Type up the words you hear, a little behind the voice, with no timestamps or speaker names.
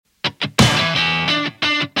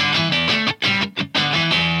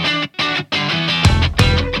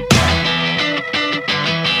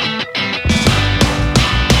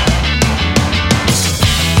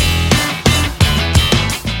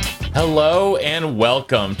and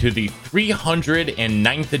welcome to the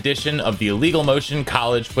 309th edition of the Illegal Motion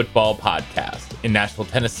College Football Podcast. In Nashville,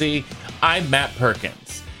 Tennessee, I'm Matt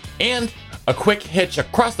Perkins. And a quick hitch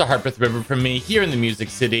across the Harpeth River from me here in the Music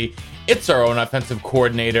City, it's our own offensive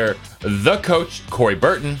coordinator, the coach, Corey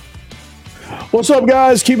Burton. What's up,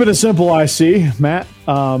 guys? Keeping it simple, I see, Matt.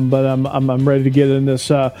 But I'm ready to get in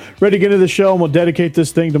this, ready to get into the show, and we'll dedicate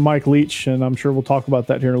this thing to Mike Leach, and I'm sure we'll talk about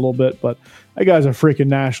that here in a little bit. But that guy's a freaking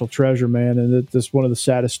national treasure, man, and it's one of the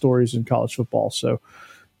saddest stories in college football. So,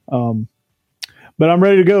 but I'm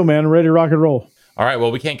ready to go, man. I'm ready to rock and roll. All right,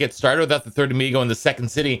 well, we can't get started without the third amigo in the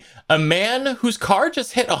second city. A man whose car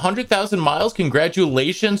just hit 100,000 miles.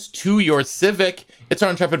 Congratulations to your Civic. It's our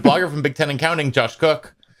intrepid blogger from Big Ten and Counting, Josh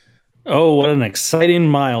Cook. Oh, what an exciting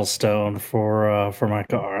milestone for my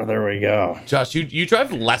car. There we go. Josh, you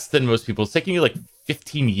drive less than most people. It's taking you like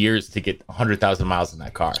 15 years to get 100,000 miles in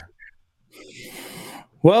that car.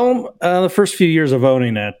 Well, the first few years of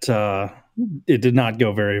owning it, it did not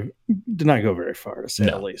go very far, to say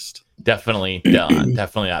the least. Definitely not.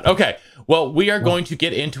 Definitely not. Okay, well, we are going to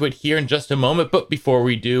get into it here in just a moment, but before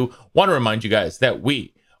we do, want to remind you guys that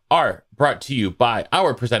we are brought to you by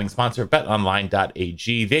our presenting sponsor,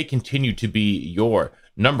 betonline.ag. They continue to be your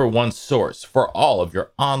number one source for all of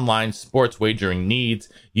your online sports wagering needs.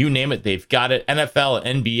 You name it, they've got it. NFL,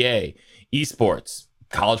 NBA, esports,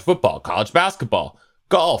 college football, college basketball,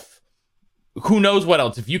 golf, who knows what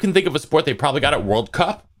else. If you can think of a sport, they probably got it. World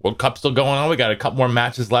Cup. World Cup's still going on. We got a couple more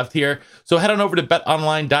matches left here. So head on over to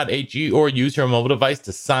betonline.ag or use your mobile device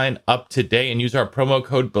to sign up today and use our promo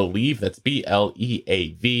code BELIEVE, that's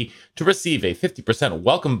BLEAV, to receive a 50%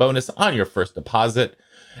 welcome bonus on your first deposit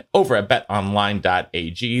over at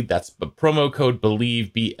betonline.ag. That's the promo code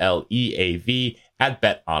BELIEVE, BLEAV, at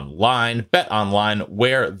BetOnline. BetOnline,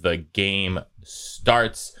 where the game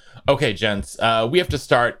starts. Okay, gents, we have to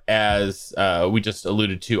start, as we just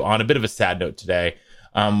alluded to, on a bit of a sad note today.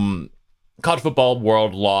 College football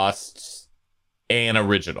world lost an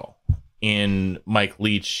original in Mike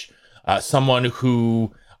Leach, someone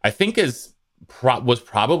who I think was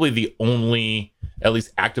probably the only, at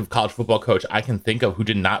least, active college football coach I can think of who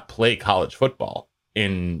did not play college football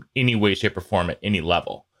in any way, shape, or form at any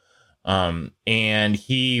level. And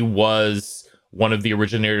he was one of the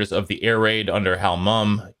originators of the air raid under Hal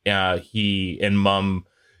Mumm. He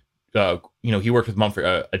worked with Mumm for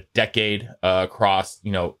a decade across,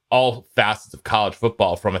 all facets of college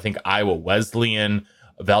football, from, I think, Iowa Wesleyan,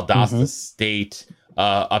 Valdosta State,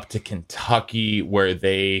 up to Kentucky, where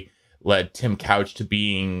they led Tim Couch to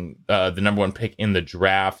being the number one pick in the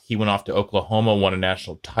draft. He went off to Oklahoma, won a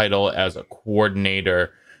national title as a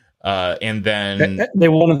coordinator. And then they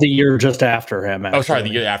won the year just after him. Actually. Oh, sorry, the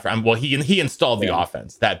year after. Well, he installed the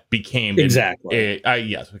offense that became exactly.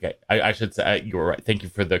 Yes, okay. I should say you were right. Thank you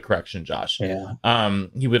for the correction, Josh. Yeah.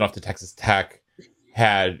 He went off to Texas Tech,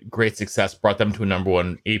 had great success, brought them to a number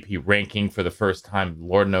one AP ranking for the first time,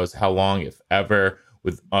 Lord knows how long, if ever,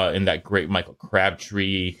 with in that great Michael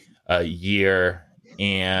Crabtree year,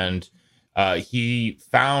 and he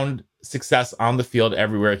found success on the field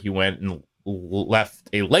everywhere he went, and left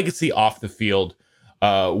a legacy off the field,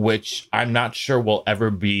 which I'm not sure will ever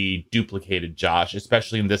be duplicated, Josh,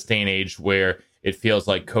 especially in this day and age where it feels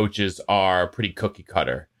like coaches are pretty cookie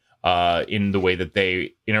cutter in the way that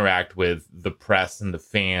they interact with the press and the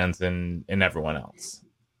fans and everyone else.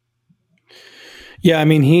 Yeah, I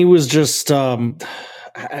mean, he was just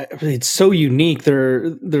it's so unique.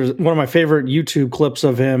 There's one of my favorite YouTube clips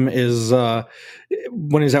of him is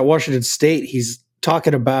when he's at Washington State. He's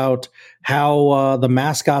talking about how the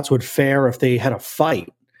mascots would fare if they had a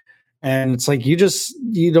fight. And it's like, you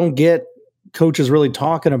don't get coaches really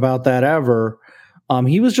talking about that ever.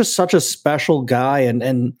 He was just such a special guy.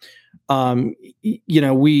 And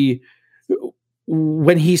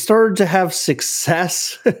when he started to have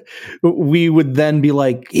success, we would then be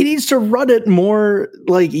like, he needs to run it more.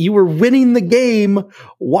 Like, you were winning the game.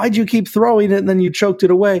 Why'd you keep throwing it? And then you choked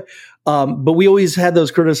it away. But we always had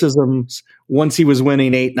those criticisms once he was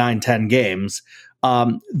winning 8, 9, 10 games.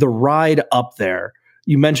 The ride up there,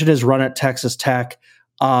 you mentioned his run at Texas Tech.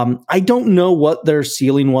 I don't know what their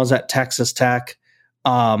ceiling was at Texas Tech.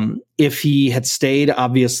 If he had stayed,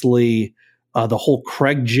 obviously, the whole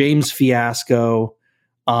Craig James fiasco,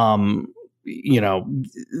 the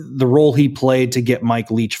role he played to get Mike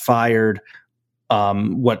Leach fired,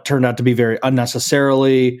 what turned out to be very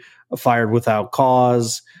unnecessarily fired without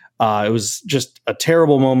cause. It was just a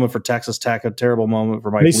terrible moment for Texas Tech, a terrible moment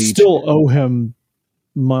for Mike Leach. They still owe him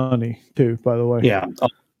money too, by the way. Yeah,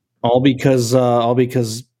 all because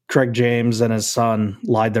Craig James and his son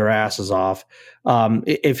lied their asses off.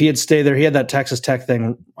 If he had stayed there, he had that Texas Tech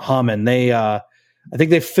thing humming. I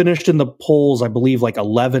think they finished in the polls, I believe, like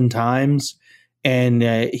 11 times. And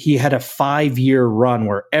he had a 5-year run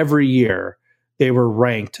where every year they were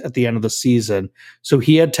ranked at the end of the season. So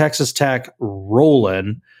he had Texas Tech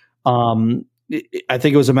rolling. I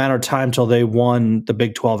think it was a matter of time till they won the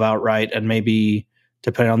Big 12 outright, and maybe,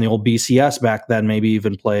 depending on the old BCS back then, maybe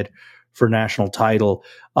even played for national title.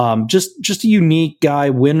 Just a unique guy,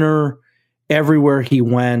 winner everywhere he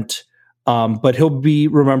went. But he'll be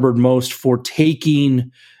remembered most for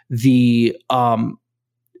taking the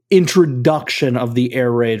introduction of the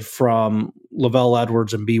air raid from Lavelle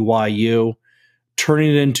Edwards and BYU,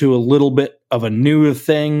 turning it into a little bit of a new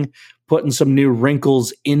thing, putting some new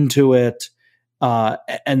wrinkles into it,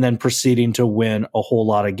 and then proceeding to win a whole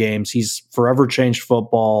lot of games. He's forever changed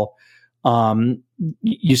football.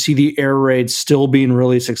 You see the air raid still being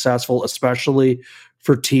really successful, especially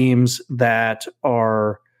for teams that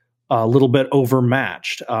are a little bit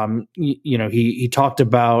overmatched. He talked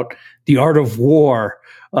about the art of war.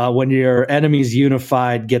 When your enemy's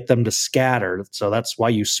unified, get them to scatter. So that's why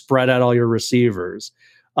you spread out all your receivers.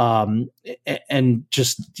 And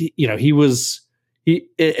just,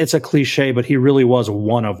 it's a cliche, but he really was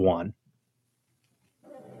one of one.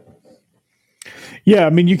 Yeah.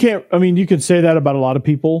 you can say that about a lot of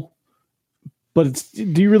people, but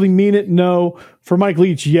do you really mean it? No. For Mike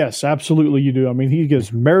Leach, yes, absolutely you do. He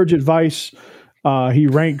gives marriage advice. He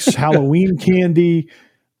ranks Halloween candy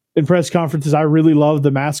in press conferences. I really love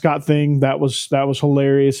the mascot thing. That was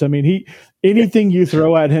hilarious. Anything you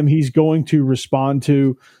throw at him, he's going to respond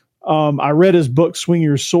to. I read his book, Swing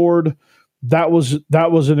Your Sword. That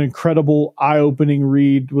was an incredible eye-opening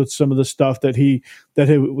read with some of the stuff that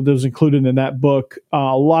was included in that book.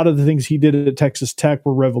 A lot of the things he did at Texas Tech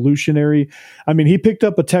were revolutionary. He picked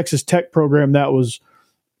up a Texas Tech program that was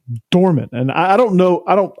dormant, and I don't know.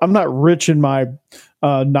 I'm not rich in my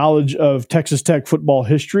knowledge of Texas Tech football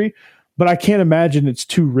history, but I can't imagine it's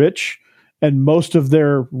too rich. And most of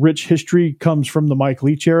their rich history comes from the Mike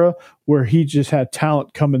Leach era, where he just had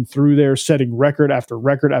talent coming through there, setting record after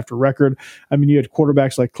record after record. You had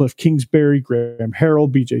quarterbacks like Cliff Kingsbury, Graham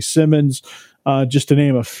Harrell, B.J. Simmons, just to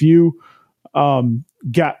name a few.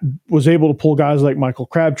 Was able to pull guys like Michael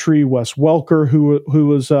Crabtree, Wes Welker, who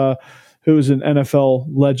was an NFL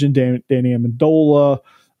legend, Danny Amendola.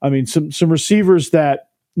 Some receivers that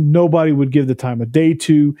nobody would give the time of day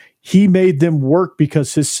to. He made them work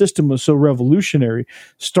because his system was so revolutionary.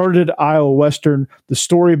 Started at Iowa Western. The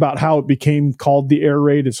story about how it became called the air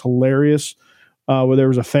raid is hilarious, where there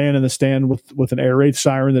was a fan in the stand with an air raid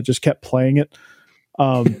siren that just kept playing it.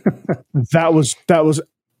 That was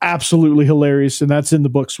absolutely hilarious, and that's in the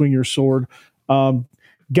book Swing Your Sword.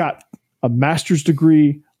 Got a master's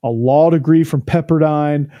degree, a law degree from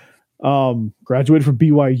Pepperdine, graduated from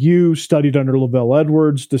BYU, studied under Lavelle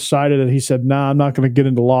Edwards, decided that he said, I'm not going to get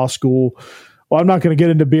into law school. Well, I'm not going to get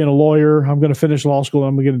into being a lawyer. I'm going to finish law school and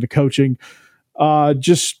I'm going to get into coaching.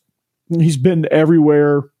 He's been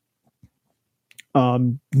everywhere.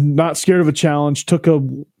 Not scared of a challenge, took a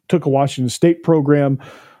Washington State program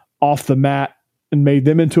off the mat and made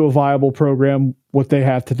them into a viable program, what they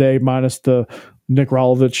have today, minus the Nick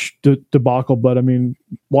Rolovich debacle. But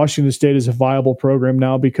Washington State is a viable program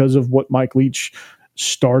now because of what Mike Leach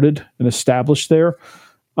started and established there.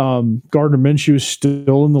 Gardner Minshew is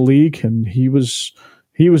still in the league, and he was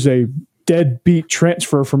a deadbeat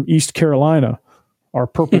transfer from East Carolina, our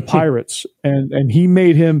Purple Pirates, and he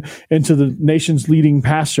made him into the nation's leading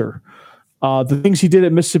passer. The things he did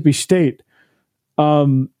at Mississippi State,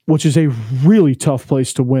 which is a really tough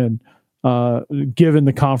place to win, given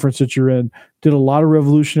the conference that you're in, did a lot of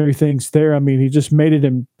revolutionary things there. He just made it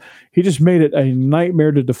a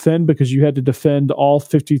nightmare to defend because you had to defend all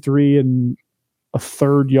 53 and a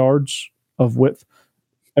third yards of width,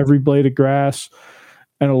 every blade of grass,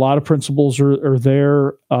 and a lot of principles are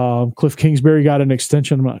there. Cliff Kingsbury got an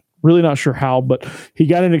extension. I'm really not sure how, but he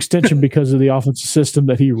got an extension because of the offensive system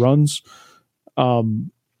that he runs. Mike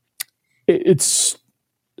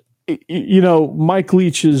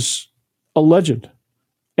Leach is a legend.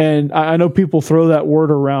 And I know people throw that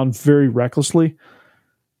word around very recklessly,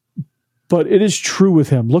 but it is true with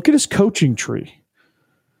him. Look at his coaching tree.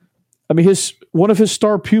 One of his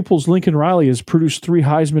star pupils, Lincoln Riley, has produced 3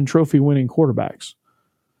 Heisman Trophy winning quarterbacks.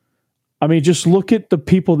 Just look at the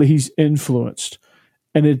people that he's influenced,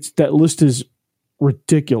 and that list is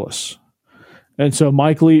ridiculous. And so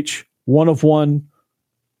Mike Leach, one of one,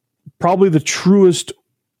 probably the truest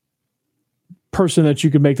person that you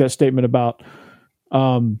could make that statement about.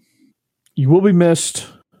 You will be missed.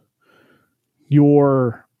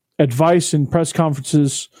 Your advice and press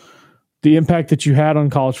conferences, the impact that you had on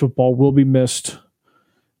college football will be missed.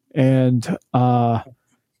 And,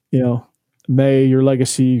 may your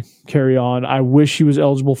legacy carry on. I wish he was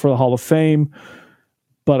eligible for the Hall of Fame,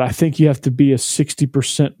 but I think you have to be a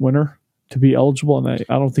 60% winner to be eligible. And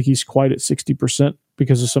I don't think he's quite at 60%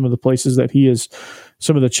 because of some of the places that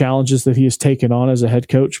some of the challenges that he has taken on as a head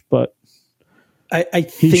coach. But I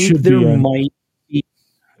think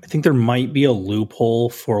there might be a loophole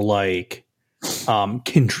for like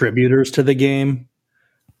contributors to the game.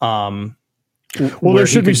 Well, there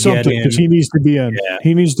should be something because he needs to be in. Yeah.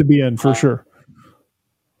 He needs to be in for sure.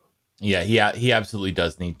 Yeah, he absolutely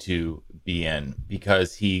does need to be in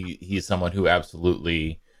because he's someone who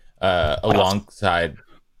absolutely alongside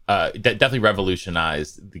definitely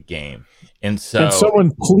revolutionized the game. And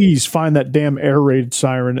someone please find that damn air raid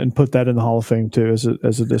siren and put that in the Hall of Fame too as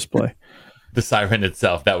a display. The siren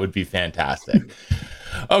itself, that would be fantastic.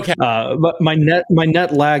 Okay. But my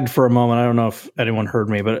net lagged for a moment. I don't know if anyone heard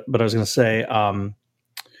me, but I was going to say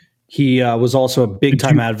he was also a big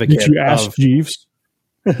time advocate. Did you ask Jeeves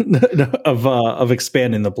of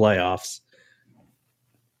expanding the playoffs?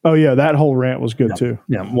 Oh yeah, that whole rant was good too.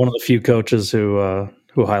 Yeah, one of the few coaches who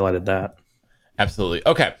highlighted that. Absolutely.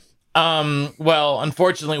 Okay. Well,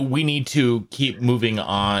 unfortunately, we need to keep moving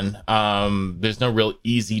on. There's no real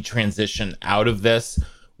easy transition out of this.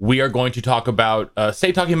 We are going to talk about,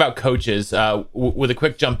 talking about coaches, with a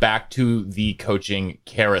quick jump back to the coaching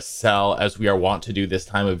carousel, as we are wont to do this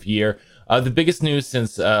time of year. The biggest news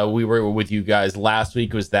since we were with you guys last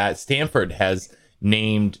week was that Stanford has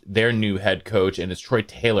named their new head coach, and it's Troy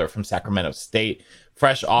Taylor from Sacramento State,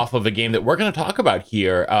 fresh off of a game that we're going to talk about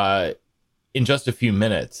here in just a few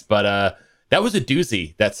minutes. But that was a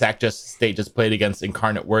doozy that Sac State just played against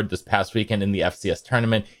Incarnate Word this past weekend in the FCS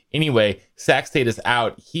tournament. Anyway, Sac State is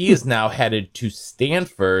out. He is now headed to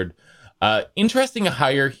Stanford. Interesting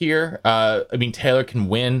hire here. Taylor can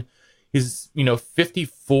win. He's,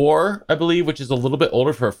 54, I believe, which is a little bit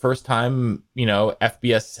older for a first-time,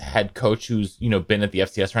 FBS head coach who's, been at the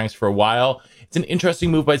FCS ranks for a while. It's an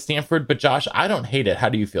interesting move by Stanford, but Josh, I don't hate it. How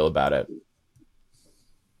do you feel about it?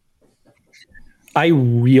 I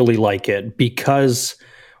really like it because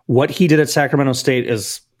what he did at Sacramento State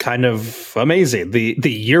is kind of amazing. The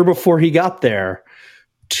year before he got there,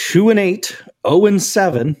 2-8,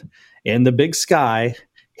 0-7 in the Big Sky.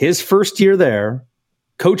 His first year there,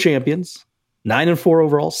 co-champions, 9-4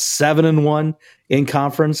 overall, 7-1 in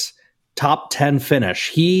conference, top 10 finish.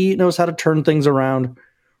 He knows how to turn things around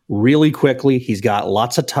really quickly. He's got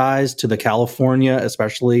lots of ties to the California,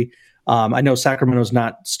 especially. I know Sacramento's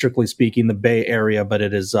not strictly speaking the Bay Area, but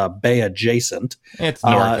it is Bay adjacent. It's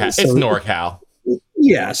NorCal. It's NorCal.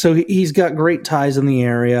 Yeah, so he's got great ties in the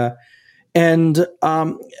area, and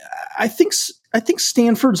I think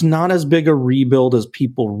Stanford's not as big a rebuild as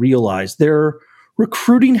people realize. Their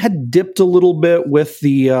recruiting had dipped a little bit with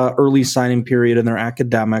the early signing period and their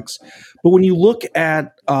academics, but when you look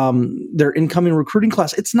at their incoming recruiting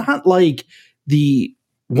class, it's not like the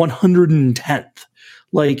 110th.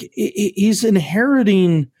 Like he's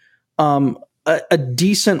inheriting a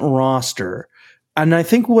decent roster. And I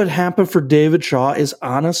think what happened for David Shaw is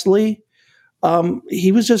honestly,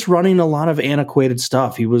 he was just running a lot of antiquated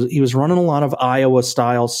stuff. He was running a lot of Iowa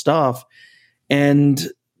style stuff, and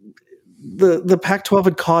the Pac-12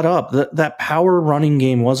 had caught up. That power running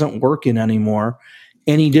game wasn't working anymore,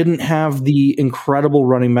 and he didn't have the incredible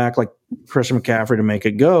running back like Christian McCaffrey to make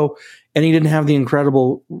it go, and he didn't have the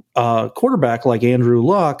incredible quarterback like Andrew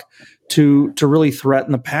Luck to really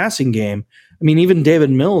threaten the passing game. I mean, even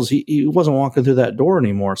David Mills, he wasn't walking through that door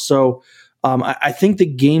anymore. So I think the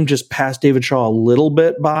game just passed David Shaw a little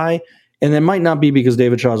bit by, and it might not be because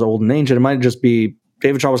David Shaw is old and ancient. It might just be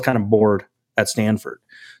David Shaw was kind of bored at Stanford.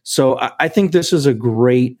 So I think this is a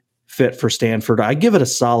great fit for Stanford. I give it a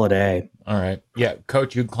solid A. All right. Yeah.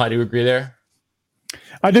 Coach, you inclined to agree there?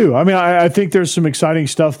 I do. I mean, I think there's some exciting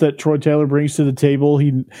stuff that Troy Taylor brings to the table.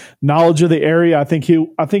 Knowledge of the area. I think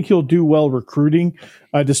he'll do well recruiting,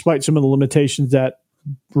 despite some of the limitations that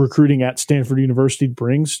recruiting at Stanford University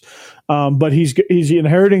brings. But he's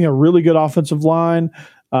inheriting a really good offensive line.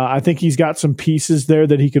 I think he's got some pieces there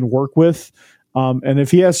that he can work with. And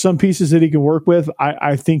if he has some pieces that he can work with,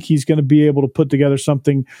 I think he's going to be able to put together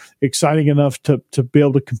something exciting enough to be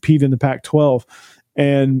able to compete in the Pac-12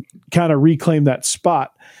 and kind of reclaim that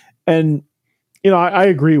spot. And, I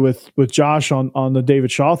agree with Josh on the David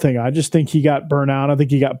Shaw thing. I just think he got burnt out. I think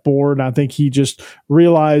he got bored. And I think he just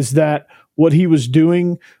realized that what he was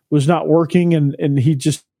doing was not working. And he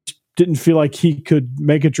just didn't feel like he could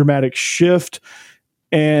make a dramatic shift.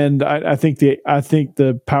 And I think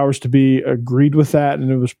the powers to be agreed with that,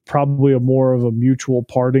 and it was probably more of a mutual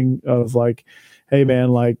parting of like, hey man,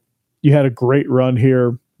 like you had a great run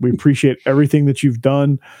here. We appreciate everything that you've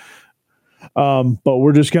done. But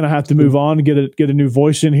we're just going to have to move on and get a new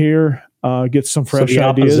voice in here, get some fresh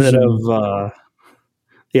ideas.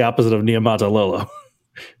 The opposite of Niumatalolo.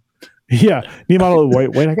 Yeah,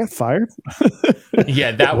 Niumatalolo. Wait, I got fired.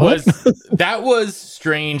 Yeah, that was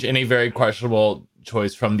strange and a very questionable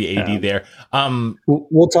choice from the AD there.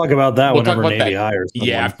 We'll talk about that whenever Navy hires.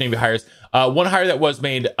 Yeah, after Navy hires. One hire that was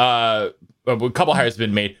made. A couple hires have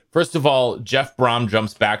been made. First of all, Jeff Brom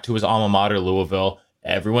jumps back to his alma mater, Louisville.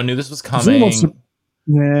 Everyone knew this was coming.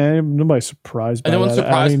 Nobody's surprised by it. No one's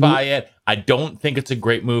surprised by it. I don't think it's a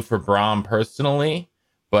great move for Brom personally.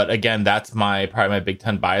 But again, that's probably my Big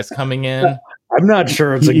Ten bias coming in. I'm not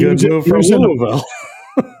sure it's a good move for Louisville.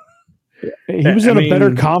 He was in a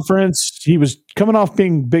better conference. He was coming off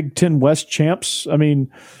being Big Ten West champs. I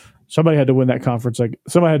mean, somebody had to win that conference. Like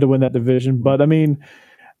somebody had to win that division. But I mean,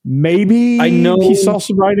 maybe he saw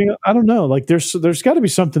some writing. I don't know. Like there's got to be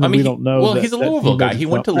something that we don't know. Well, he's a Louisville guy. He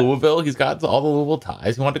went to Louisville. He's got all the Louisville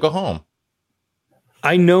ties. He wanted to go home.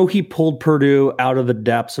 I know he pulled Purdue out of the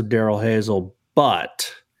depths of Daryl Hazel,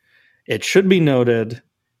 but it should be noted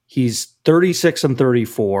he's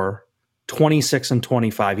 36-34,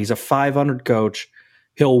 26-25. He's a 500 coach.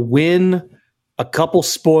 He'll win a couple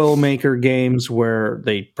spoil maker games where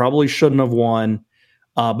they probably shouldn't have won.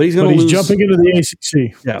 But he's going to lose. He's jumping into the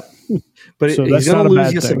ACC. Yeah, but so he's going to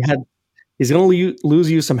lose you some head. He's going to lose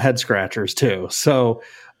you some head scratchers too. So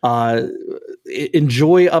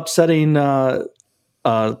enjoy upsetting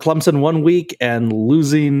Clemson one week and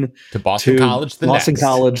losing to Boston College the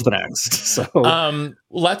next. So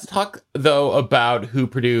let's talk though about who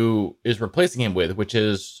Purdue is replacing him with, which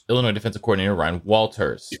is Illinois defensive coordinator Ryan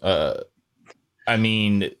Walters. I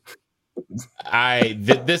mean,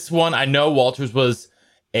 this one I know Walters was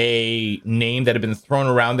a name that had been thrown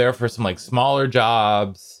around there for some like smaller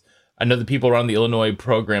jobs. I know the people around the Illinois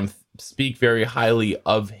program speak very highly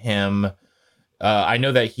of him. I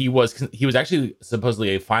know that he was actually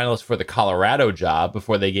supposedly a finalist for the Colorado job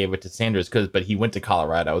before they gave it to Sanders, but he went to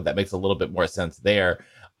Colorado. That makes a little bit more sense there.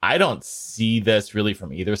 I don't see this really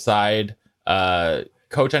from either side.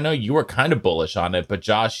 Coach, I know you were kind of bullish on it, but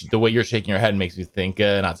Josh, the way you're shaking your head makes me think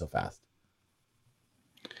not so fast.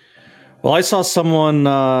 Well, I saw someone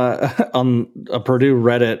on a Purdue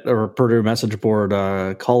Reddit or a Purdue message board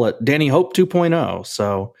call it Danny Hope 2.0.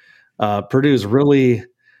 So Purdue's really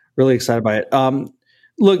excited by it.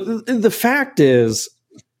 Look, the fact is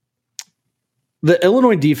the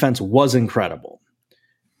Illinois defense was incredible,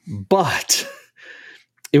 but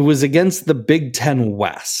it was against the Big Ten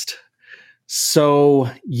West. So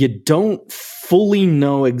you don't fully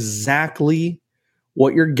know exactly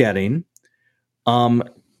what you're getting.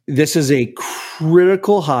 This is a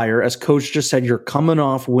critical hire. As Coach just said, you're coming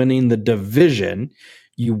off winning the division.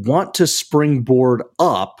 You want to springboard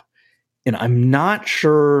up. And I'm not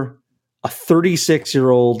sure a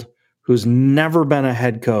 36-year-old who's never been a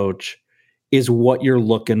head coach is what you're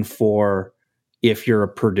looking for if you're a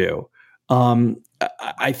Purdue.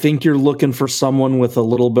 I think you're looking for someone with a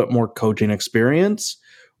little bit more coaching experience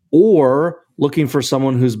or looking for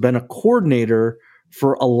someone who's been a coordinator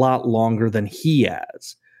for a lot longer than he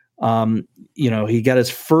has. He got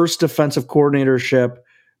his first defensive coordinatorship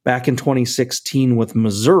back in 2016 with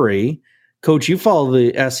Missouri. Coach, you follow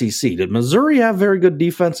the SEC. Did Missouri have very good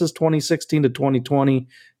defenses 2016 to 2020?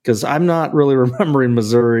 Because I'm not really remembering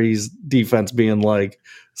Missouri's defense being like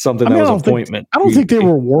something that was appointment. I don't think they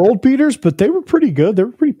were world beaters, but they were pretty good. They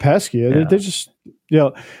were pretty pesky. Yeah. They just,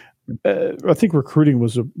 I think recruiting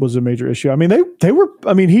was a major issue. I mean, they were.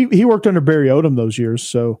 I mean, he worked under Barry Odom those years,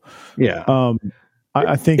 so yeah.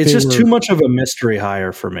 I think it's just too much of a mystery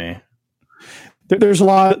hire for me. There's a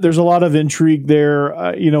lot of intrigue there.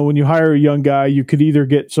 When you hire a young guy, you could either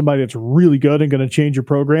get somebody that's really good and going to change your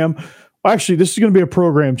program. Actually, this is going to be a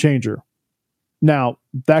program changer. Now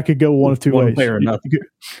that could go one of two ways.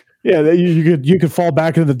 You could fall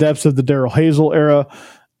back into the depths of the Daryl Hazel era,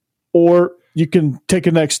 or you can take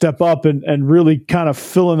a next step up and really kind of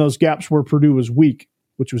fill in those gaps where Purdue was weak,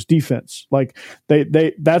 which was defense. Like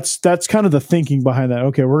that's kind of the thinking behind that.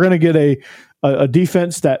 Okay, we're going to get a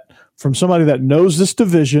defense that from somebody that knows this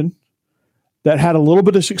division, that had a little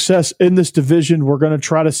bit of success in this division. We're going to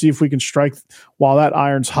try to see if we can strike while that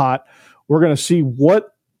iron's hot. We're going to see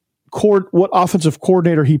what offensive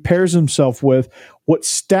coordinator he pairs himself with, what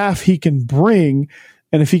staff he can bring,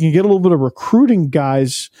 and if he can get a little bit of recruiting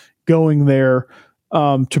guys going there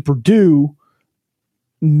to Purdue,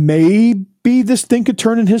 maybe this thing could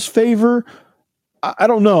turn in his favor. I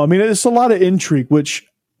don't know. I mean, it's a lot of intrigue, which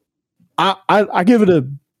I give it a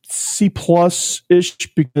C plus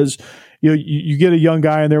ish because you get a young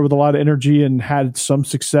guy in there with a lot of energy and had some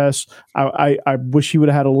success. I wish he would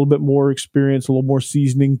have had a little bit more experience, a little more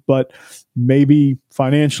seasoning, but maybe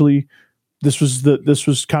financially, this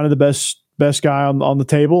was kind of the best guy on the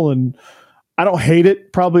table, and I don't hate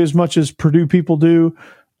it probably as much as Purdue people do.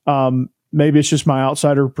 Maybe it's just my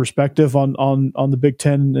outsider perspective on the Big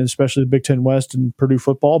Ten, and especially the Big Ten West and Purdue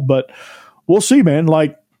football, but we'll see, man.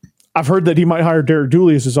 Like, I've heard that he might hire Derek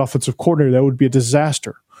Dooley as his offensive coordinator. That would be a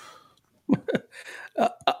disaster.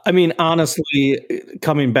 I mean, honestly,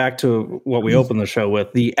 coming back to what we opened the show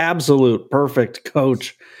with, the absolute perfect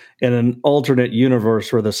coach in an alternate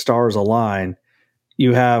universe where the stars align,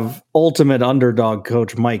 you have ultimate underdog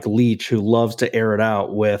coach Mike Leach, who loves to air it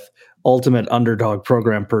out with ultimate underdog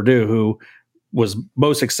program Purdue, who was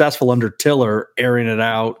most successful under Tiller, airing it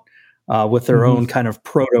out with their own kind of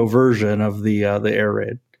proto version of the air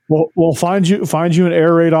raid. Well, we'll find you an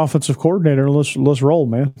air raid offensive coordinator. Let's roll,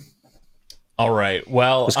 man. All right.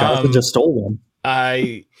 Well, Wisconsin just stole one.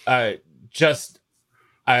 I just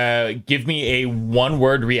give me a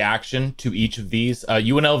one-word reaction to each of these.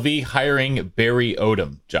 UNLV hiring Barry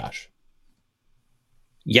Odom. Josh.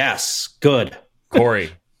 Yes. Good.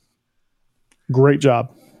 Corey. Great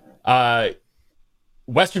job.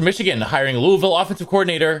 Western Michigan hiring Louisville offensive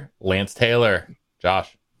coordinator Lance Taylor.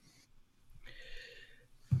 Josh.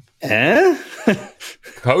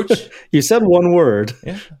 Coach? You said one word.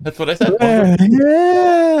 Yeah, that's what I said.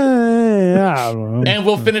 And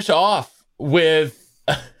we'll finish off with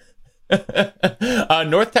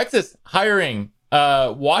North Texas hiring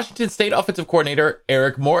Washington State offensive coordinator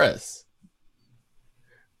Eric Morris.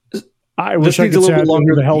 I wish I could say a little bit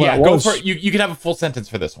longer. The hell yeah, that go was. for it. You can have a full sentence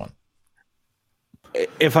for this one.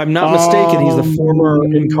 If I'm not mistaken, he's the former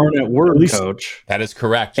Incarnate Word coach. That is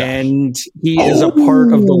correct, Josh. And he is a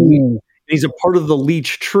part of the he's a part of the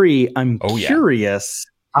Leach tree. I'm curious.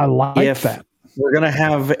 I like if that. We're gonna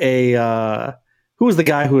have a who was the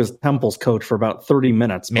guy who was Temple's coach for about 30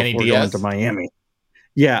 minutes Manny before Diaz? going to Miami?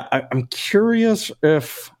 Yeah, I'm curious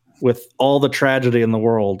if, with all the tragedy in the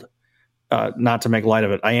world, not to make light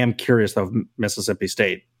of it, I am curious though if Mississippi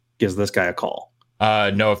State gives this guy a call.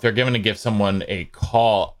 No, if they're going to give someone a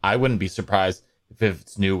call, I wouldn't be surprised if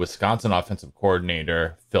it's new Wisconsin offensive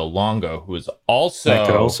coordinator Phil Longo, who is also, that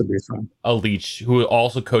could also be fun. A Leach, who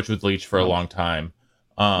also coached with Leach for a long time,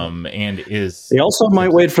 and is. They also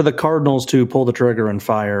might wait for the Cardinals to pull the trigger and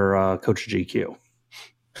fire Coach GQ.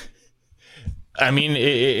 I mean,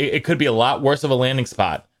 it could be a lot worse of a landing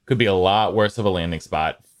spot. Could be a lot worse of a landing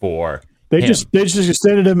spot for. They him. just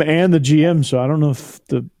extended him and the GM, so I don't know if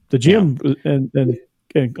the GM and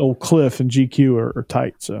old Cliff and GQ are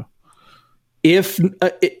tight. So if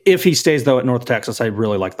he stays though at North Texas, I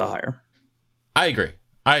really like the hire. I agree.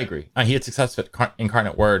 He had success at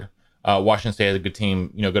Incarnate Word. Washington State has a good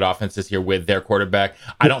team, good offense this year with their quarterback.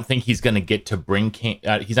 I don't think he's going to get to bring.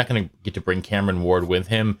 He's not going to get to bring Cameron Ward with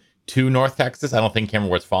him to North Texas. I don't think Cameron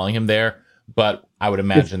Ward's following him there, but I would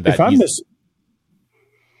imagine that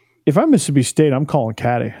if I'm Mississippi State, I'm calling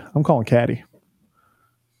Caddy.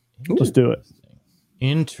 Let's do it.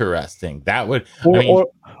 Interesting. That would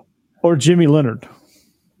or Jimmy Leonard.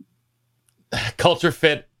 Culture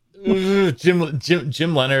fit.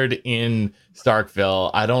 Jim Leonard in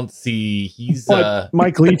Starkville. I don't see he's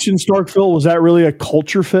Mike Leach in Starkville. Was that really a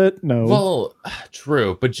culture fit? No. Well,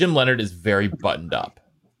 true, but Jim Leonard is very buttoned up.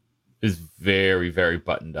 Is very, very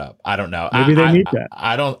buttoned up. I don't know. Maybe they need that.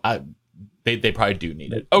 I don't. They probably do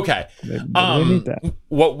need it. Okay. Maybe they need that.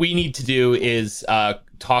 What we need to do is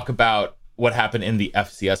talk about what happened in the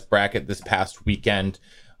FCS bracket this past weekend.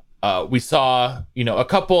 We saw, a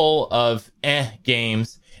couple of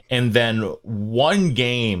games and then one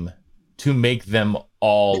game to make them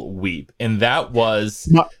all weep. And that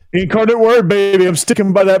was Incarnate Word, baby. I'm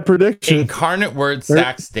sticking by that prediction. Incarnate Word,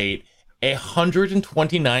 Sac State,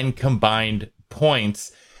 129 combined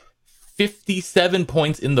points. 57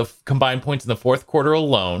 points in the combined points in the fourth quarter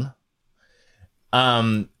alone.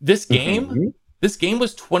 This game was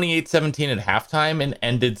 28-17 at halftime and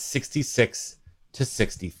ended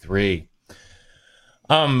 66-63.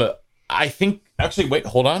 I think actually wait,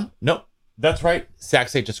 hold on. No, that's right. Sac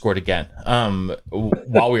State just scored again.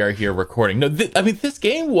 While we are here recording. No, this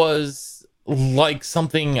game was like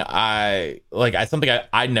something I'd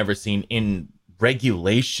never seen in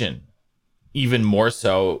regulation, even more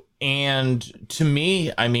so. And to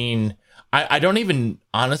me, I don't even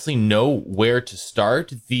honestly know where to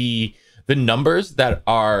start. The numbers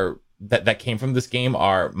that came from this game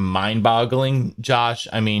are mind-boggling, Josh.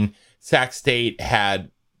 Sac State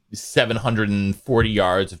had 740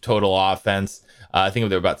 yards of total offense. I think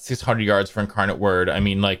there were about 600 yards for Incarnate Word. I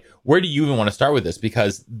mean, like, where do you even want to start with this?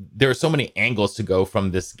 Because there are so many angles to go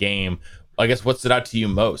from this game. I guess what stood out to you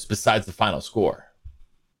most besides the final score?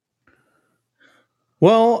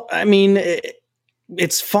 Well, I mean,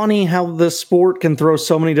 it's funny how the sport can throw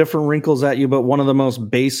so many different wrinkles at you, but one of the most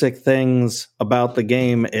basic things about the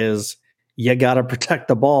game is you got to protect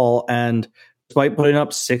the ball. And despite putting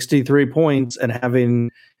up 63 points and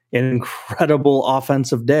having an incredible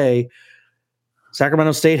offensive day,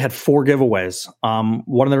 Sacramento State had 4 giveaways.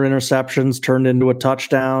 One of their interceptions turned into a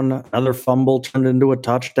touchdown. Another fumble turned into a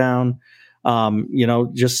touchdown.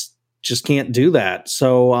 Just can't do that.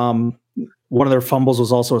 So one of their fumbles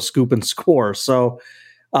was also a scoop and score. So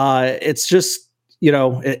it's just,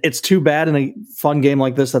 it's too bad in a fun game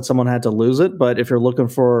like this that someone had to lose it. But if you're looking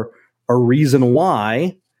for a reason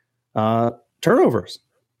why, turnovers,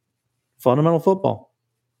 fundamental football.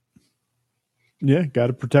 Yeah, got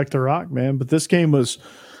to protect the rock, man. But this game was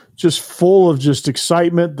just full of just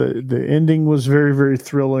excitement. The ending was very, very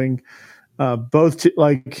thrilling.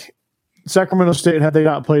 Like Sacramento State, had they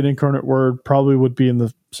not played Incarnate Word, probably would be in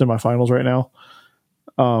the semifinals right now.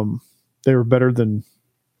 They were better than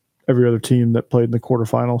every other team that played in the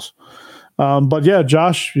quarterfinals. But yeah,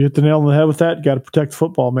 Josh, you hit the nail on the head with that. Got to protect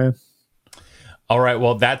football, man. All right,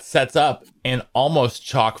 well, that sets up an almost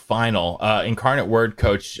chalk final. Incarnate Word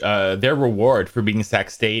coach, their reward for beating Sac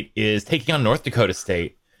State is taking on North Dakota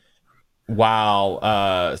State, while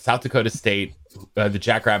South Dakota State, the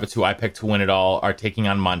Jackrabbits, who I picked to win it all, are taking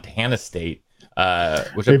on Montana State.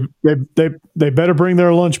 Which they better bring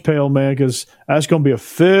their lunch pail, man, because that's going to be a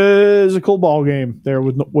physical ball game there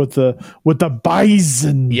with the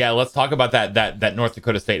Bison. Yeah, let's talk about that North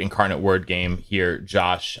Dakota State Incarnate Word game here,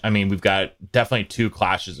 Josh. I mean, we've got definitely 2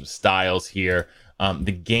 clashes of styles here.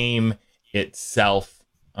 The game itself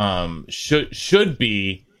should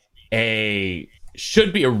be a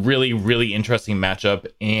really, really interesting matchup,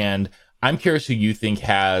 and I'm curious who you think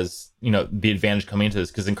has the advantage coming into this,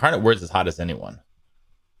 because Incarnate Word's as hot as anyone.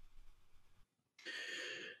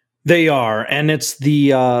 They are, and it's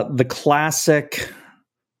the classic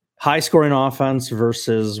high scoring offense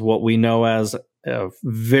versus what we know as a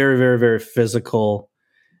very, very, very physical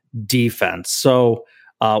defense. So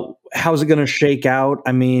how's it going to shake out?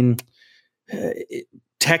 I mean,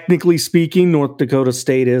 technically speaking, North Dakota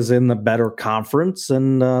State is in the better conference,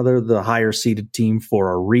 and they're the higher seeded team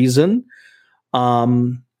for a reason.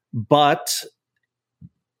 But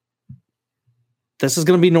this is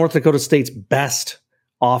going to be North Dakota State's best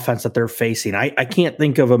offense that they're facing. I can't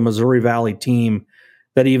think of a Missouri Valley team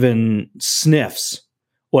that even sniffs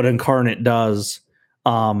what Incarnate does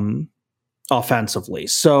offensively.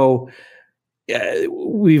 So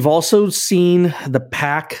we've also seen the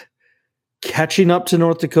Pac catching up to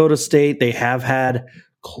North Dakota State. They have had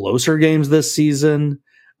closer games this season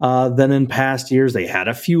than in past years. They had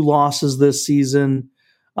a few losses this season.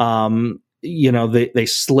 They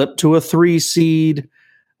slipped to a 3 seed.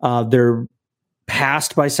 They're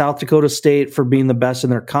passed by South Dakota State for being the best in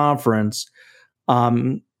their conference.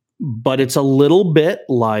 But it's a little bit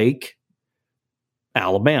like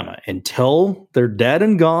Alabama. Until they're dead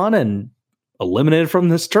and gone and eliminated from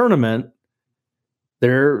this tournament,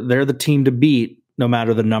 they're the team to beat, no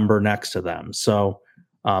matter the number next to them. So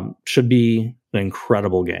should be an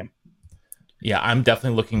incredible game. Yeah, I'm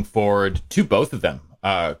definitely looking forward to both of them.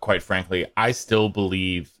 Quite frankly, I still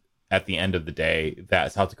believe at the end of the day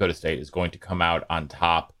that South Dakota State is going to come out on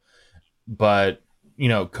top. But,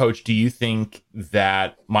 Coach, do you think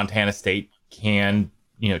that Montana State can,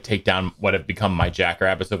 take down what have become my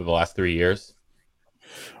Jackrabbits over the last 3 years?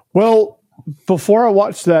 Well, before I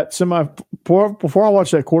watched that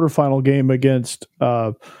quarterfinal game against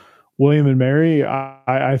William and Mary,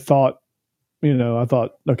 I thought,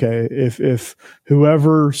 okay, if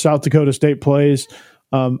whoever South Dakota State plays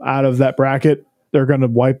out of that bracket, they're going to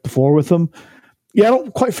wipe the floor with them. Yeah, I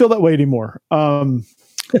don't quite feel that way anymore.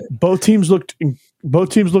 Both teams look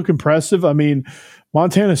impressive. I mean,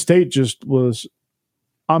 Montana State just was,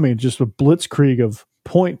 just a blitzkrieg of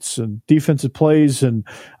points and defensive plays, and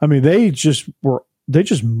they just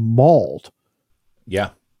mauled. Yeah,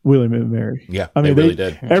 William and Mary. Yeah, they really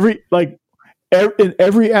did. In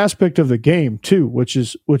every aspect of the game too, which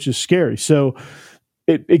is scary. So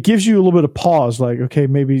it gives you a little bit of pause, like, okay,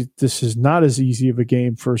 maybe this is not as easy of a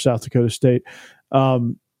game for South Dakota State.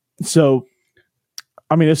 So,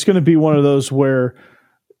 it's going to be one of those where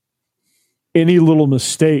any little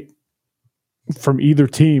mistake from either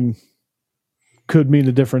team could mean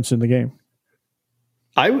the difference in the game.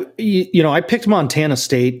 I picked Montana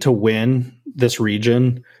State to win this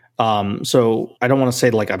region So I don't want to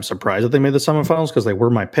say like I'm surprised that they made the semifinals because they were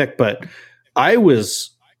my pick, but I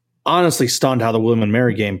was honestly stunned how the William and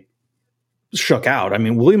Mary game shook out. I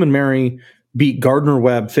mean, William and Mary beat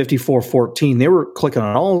Gardner-Webb 54-14. They were clicking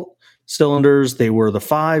on all cylinders. They were the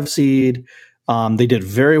 5 seed. They did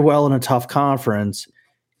very well in a tough conference,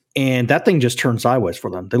 and that thing just turned sideways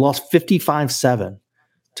for them. They lost 55-7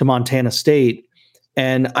 to Montana State,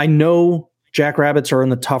 and I know Jackrabbits are in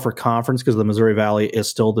the tougher conference because the Missouri Valley is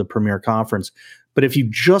still the premier conference. But if you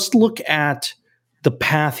just look at the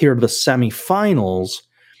path here to the semifinals,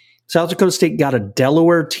 South Dakota State got a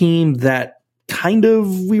Delaware team that kind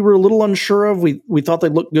of we were a little unsure of. We thought they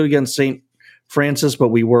looked good against St. Francis, but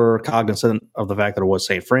we were cognizant of the fact that it was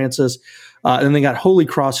St. Francis. And then they got Holy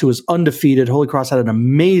Cross, who was undefeated. Holy Cross had an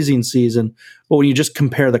amazing season. But when you just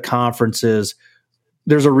compare the conferences,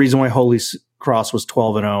 there's a reason why Holy Cross was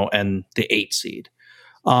 12-0 and the 8 seed.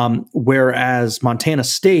 Whereas Montana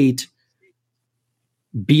State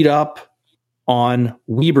beat up on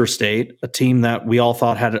Weber State, a team that we all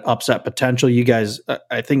thought had an upset potential. You guys,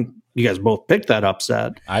 I think you guys both picked that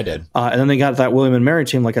upset. I did. And then they got that William and Mary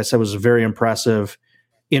team, like I said, was very impressive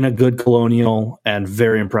in a good Colonial and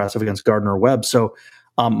very impressive against Gardner-Webb. So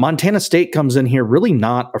Montana State comes in here really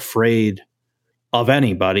not afraid of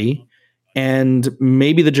anybody. And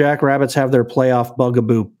maybe the Jackrabbits have their playoff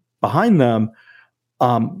bugaboo behind them.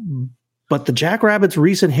 But the Jackrabbits'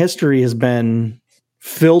 recent history has been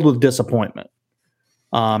filled with disappointment.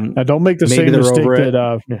 Now don't make the same mistake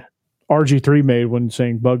that RG3 made when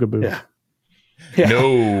saying bugaboo. Yeah.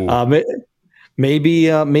 No.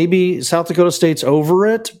 Maybe South Dakota State's over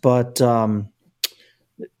it, but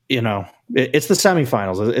it's the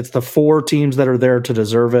semifinals. It's the 4 teams that are there to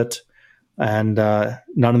deserve it, and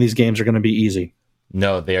none of these games are going to be easy.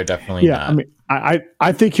 No, they are definitely not. I mean,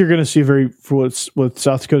 I think you're going to see with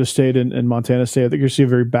South Dakota State and Montana State. I think you're going to see a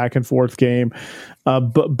very back and forth game.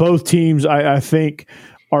 But both teams, I think,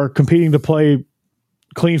 are competing to play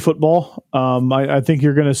clean football. I think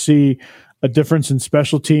you're going to see a difference in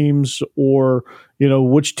special teams, or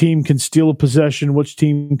which team can steal a possession, which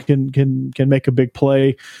team can make a big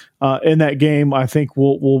play in that game. I think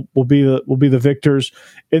will be the victors.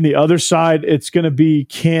 In the other side, it's going to be,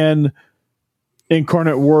 can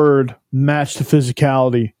Incarnate Word match the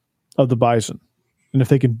physicality of the Bison? And if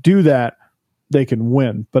they can do that, they can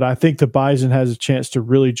win. But I think the Bison has a chance to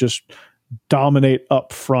really just dominate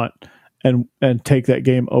up front and take that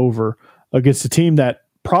game over against a team that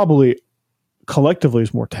probably collectively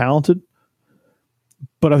is more talented.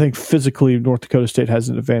 But I think physically North Dakota State has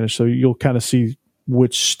an advantage. So you'll kind of see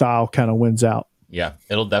which style kind of wins out. Yeah,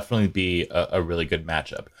 it'll definitely be a really good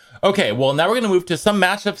matchup. Okay, well, now we're going to move to some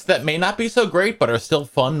matchups that may not be so great, but are still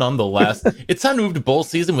fun nonetheless. It's time to move to bowl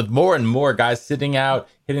season with more and more guys sitting out,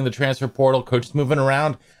 hitting the transfer portal, coaches moving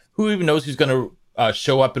around. Who even knows who's going to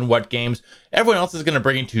show up in what games? Everyone else is going to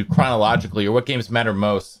bring you to chronologically, or what games matter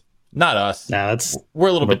most. Not us. Nah, we're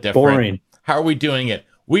a little bit different. Boring. How are we doing it?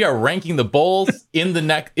 We are ranking the bowls in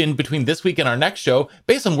between this week and our next show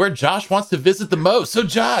based on where Josh wants to visit the most. So,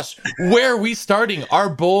 Josh, where are we starting our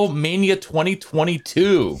Bowl Mania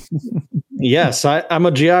 2022? Yes, I'm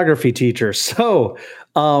a geography teacher. So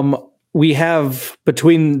we have,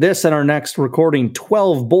 between this and our next recording,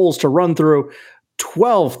 12 bowls to run through.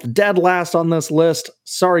 12th, dead last on this list.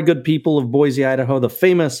 Sorry, good people of Boise, Idaho. The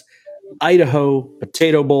famous Idaho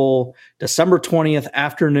Potato Bowl, December 20th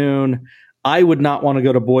afternoon. I would not want to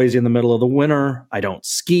go to Boise in the middle of the winter. I don't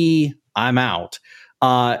ski. I'm out.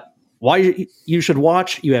 Why you should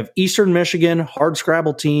watch? You have Eastern Michigan, hard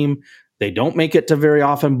scrabble team. They don't make it to very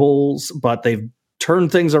often bowls, but they've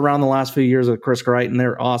turned things around the last few years with Chris Crichton.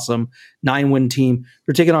 They're awesome. 9-win team.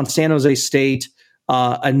 They're taking on San Jose State.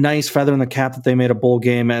 A nice feather in the cap that they made a bowl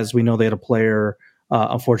game. As we know, they had a player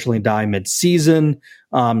unfortunately die mid-season.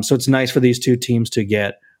 So it's nice for these two teams to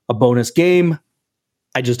get a bonus game.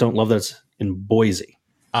 I just don't love that it's in Boise.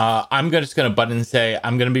 I'm just going to butt in and say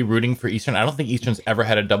I'm going to be rooting for Eastern. I don't think Eastern's ever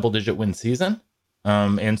had a double-digit win season.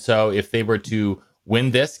 And so if they were to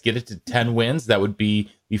win this, get it to 10 wins, that would be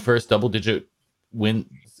the first double-digit win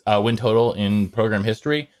total in program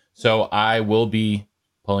history. So I will be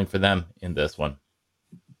pulling for them in this one.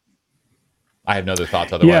 I have no other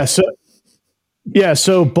thoughts otherwise.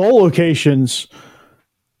 So bowl locations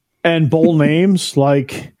and bowl names,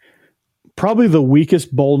 like probably the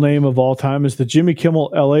weakest bowl name of all time is the Jimmy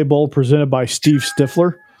Kimmel LA Bowl presented by Steve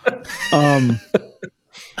Stifler.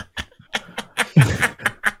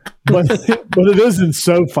 But it is in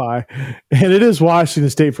SoFi, and it is Washington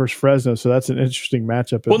State versus Fresno, so that's an interesting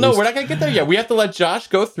matchup. Well, no, we're not going to get there yet. We have to let Josh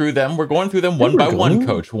go through them. We're going through them one by one,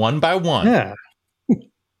 Coach, one by one. Yeah.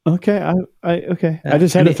 Okay, I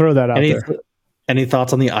just had to throw that out there. Any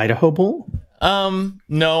thoughts on the Idaho Bowl?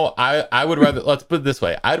 No, I would rather, let's put it this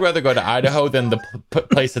way. I'd rather go to Idaho than the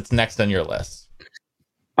place that's next on your list.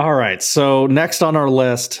 All right. So next on our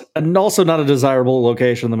list, and also not a desirable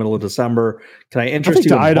location in the middle of December. Can I interest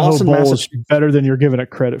you in Idaho Boston, Bowl Massachusetts? is better than you're giving it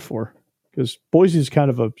credit for, because Boise is kind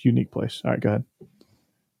of a unique place. All right, go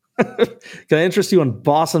ahead. Can I interest you in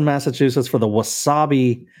Boston, Massachusetts for the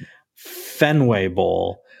Wasabi Fenway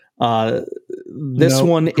Bowl? This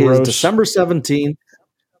one gross. is December 17th,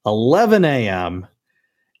 11 a.m.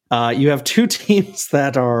 You have two teams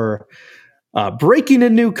that are breaking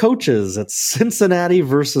in new coaches. It's Cincinnati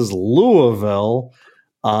versus Louisville.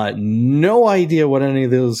 No idea what any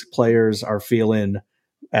of those players are feeling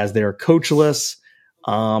as they're coachless.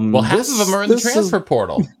 Well, half of them are in the transfer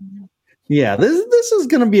portal. Yeah, this is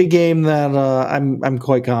going to be a game that I'm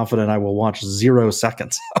quite confident I will watch 0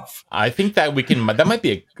 seconds of. I think that that might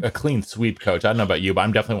be a clean sweep, Coach. I don't know about you, but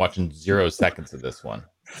I'm definitely watching 0 seconds of this one.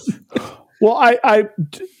 Well, I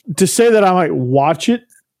to say that I might watch it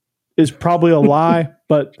is probably a lie,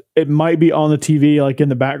 but it might be on the TV, like in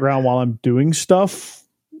the background while I'm doing stuff.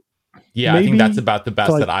 Yeah, maybe. I think that's about the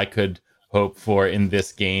best that I could hope for in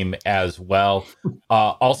this game as well.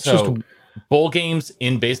 Also, bowl games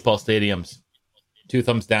in baseball stadiums, 2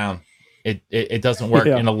 thumbs down. It doesn't work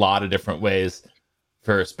in a lot of different ways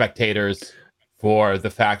for spectators, for the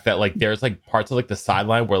fact that like there's like parts of like the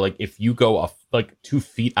sideline where like if you go like 2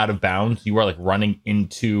 feet out of bounds, you are like running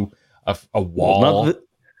into a wall.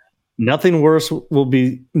 Nothing will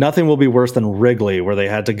be worse than Wrigley, where they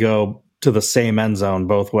had to go to the same end zone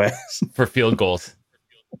both ways for field goals.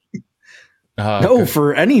 No,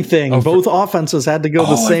 for anything. Both offenses had to go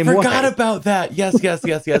the same way. I forgot about that. Yes.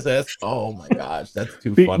 Oh my gosh, that's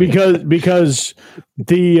too funny. Because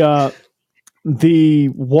the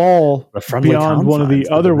wall beyond one of the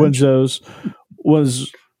other windows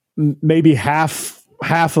was maybe half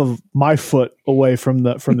of my foot away from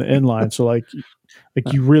the inline. So like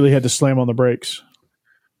you really had to slam on the brakes.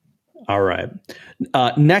 All right.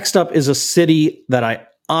 Next up is a city that I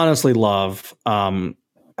honestly love.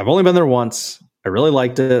 I've only been there once. I really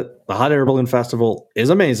liked it. The Hot Air Balloon Festival is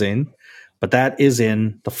amazing, but that is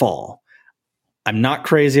in the fall. I'm not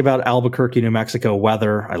crazy about Albuquerque, New Mexico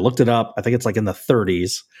weather. I looked it up. I think it's like in the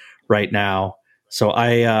 30s right now. So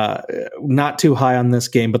I not too high on this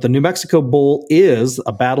game, but the New Mexico Bowl is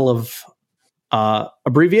a battle of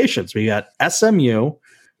abbreviations. We got SMU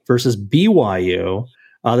versus BYU.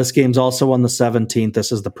 This game's also on the 17th.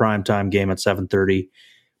 This is the primetime game at 7:30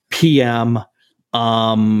 p.m.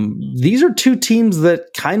 These are 2 teams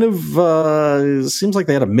that kind of seems like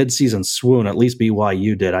they had a midseason swoon. At least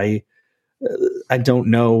BYU did. I don't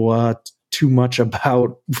know too much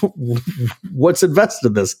about what's invested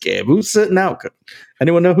in this game. Who's sitting out?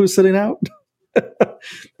 Anyone know who's sitting out?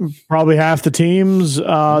 Probably half the teams. They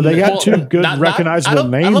got 2 good recognizable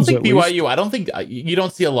names. I don't think BYU. I don't think you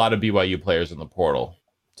don't see a lot of BYU players in the portal,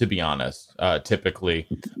 to be honest. Typically,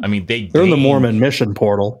 I mean they're in the Mormon Mission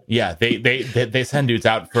portal. Yeah, they send dudes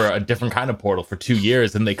out for a different kind of portal for 2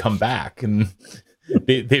 years, and they come back, and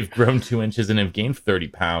they've grown 2 inches and have gained 30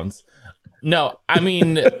 pounds. No, I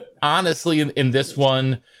mean honestly, in this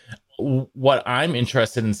one, what I'm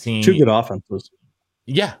interested in seeing 2 good offenses.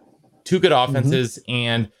 Yeah, 2 good offenses,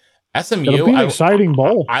 and SMU. It'll be an exciting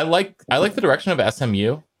bowl. I like the direction of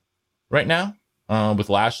SMU right now with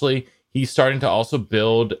Lashley. He's starting to also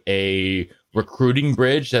build a recruiting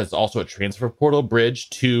bridge that's also a transfer portal bridge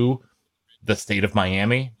to the state of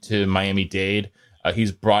Miami, to Miami-Dade.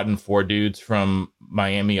 He's brought in 4 dudes from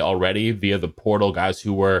Miami already via the portal, guys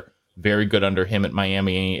who were very good under him at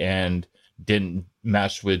Miami and didn't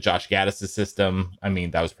mesh with Josh Gaddis' system. I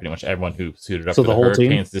mean, that was pretty much everyone who suited up for the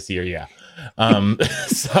Hurricanes this year. Yeah.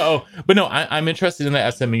 But no, I'm interested in the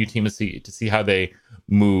SMU team to see how they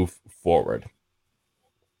move forward.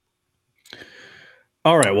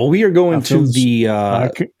 All right. Well, we are going to the.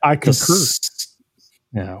 I concur.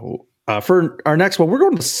 For our next one, we're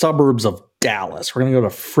going to the suburbs of Dallas. We're going to go to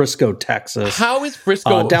Frisco, Texas. How is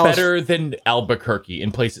Frisco better than Albuquerque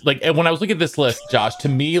in places like? And when I was looking at this list, Josh, to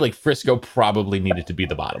me, like Frisco probably needed to be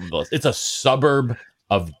the bottom of the list. It's a suburb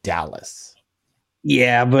of Dallas.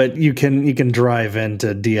 Yeah, but you can drive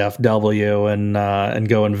into DFW and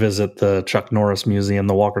go and visit the Chuck Norris Museum,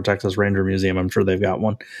 the Walker Texas Ranger Museum. I'm sure they've got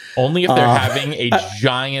one. Only if they're having a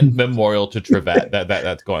giant memorial to Trevette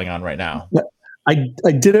that's going on right now. I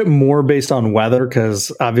did it more based on weather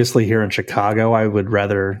because obviously here in Chicago, I would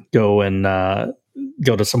rather go and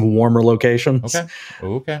go to some warmer locations.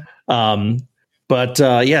 Okay. But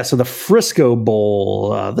so the Frisco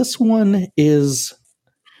Bowl, this one is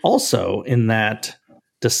also in that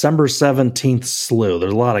December 17th slew.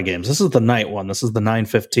 There's a lot of games. This is the night one. This is the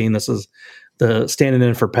 9:15. This is the standing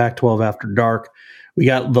in for Pac-12 After Dark. We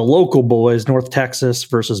got the local boys, North Texas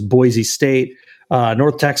versus Boise State.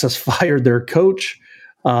 North Texas fired their coach.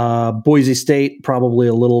 Boise State probably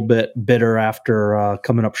a little bit bitter after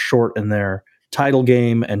coming up short in their title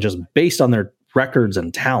game, and just based on their records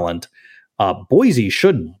and talent, Boise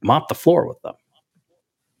should mop the floor with them.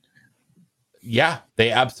 Yeah,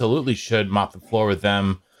 they absolutely should mop the floor with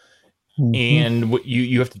them. And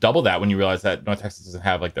you have to double that when you realize that North Texas doesn't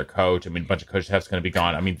have like their coach. I mean, a bunch of coach staff's going to be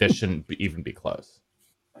gone. I mean, this shouldn't even be close.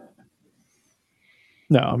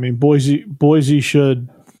 No, I mean, Boise should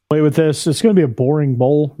play with this. It's going to be a boring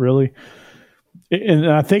bowl, really.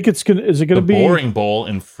 And I think it's going to, is it going to be boring bowl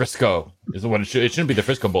in Frisco is what it should. It shouldn't be the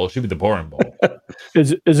Frisco Bowl. It should be the boring bowl.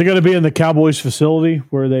 Is it going to be in the Cowboys facility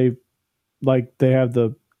where they have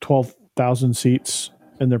the 12,000 seats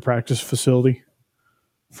in their practice facility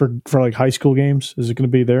for like high school games? Is it going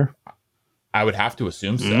to be there? I would have to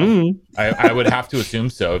assume so. I would have to assume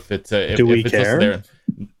so. If it's care? There,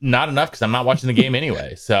 not enough because I'm not watching the game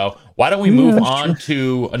anyway. So why don't we move on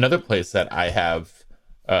to another place that I have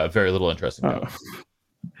very little interest in.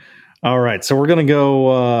 All right, so we're going to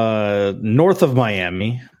go north of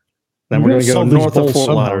Miami. Then we're going to go north of Fort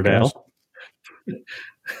Lauderdale.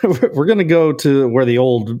 We're going to go to where the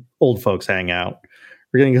old folks hang out.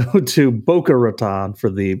 We're going to go to Boca Raton for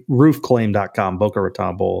the roofclaim.com Boca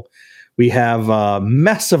Raton Bowl. We have a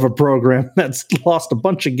mess of a program that's lost a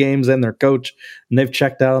bunch of games and their coach, and they've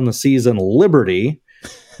checked out on the season, Liberty,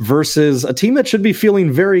 versus a team that should be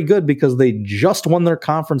feeling very good because they just won their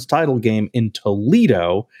conference title game in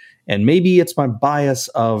Toledo. And maybe it's my bias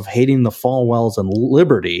of hating the Falwells and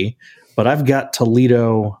Liberty, but I've got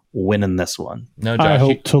Toledo winning this one. No, Josh, I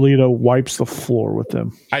hope Toledo wipes the floor with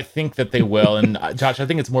them. I think that they will. And Josh, I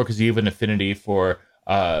think it's more because you have an affinity for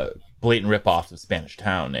blatant ripoffs of Spanish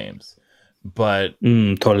town names. But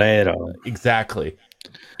Toledo. Exactly.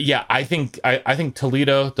 Yeah, I think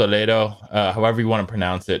Toledo, however you want to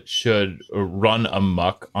pronounce it, should run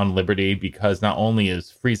amok on Liberty because not only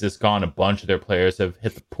is Freezus gone, a bunch of their players have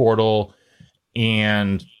hit the portal,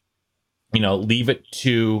 and leave it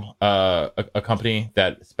to a company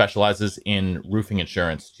that specializes in roofing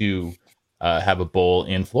insurance to have a bowl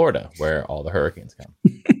in Florida where all the hurricanes come.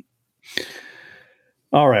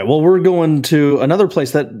 All right. Well, we're going to another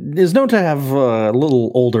place that is known to have a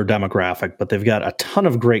little older demographic, but they've got a ton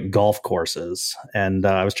of great golf courses. And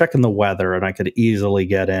I was checking the weather, and I could easily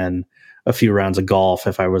get in a few rounds of golf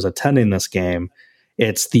if I was attending this game.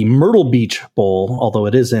 It's the Myrtle Beach Bowl, although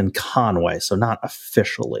it is in Conway, so not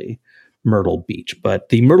officially Myrtle Beach. But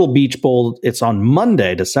the Myrtle Beach Bowl, it's on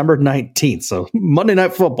Monday, December 19th. So Monday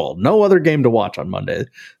Night Football. No other game to watch on Monday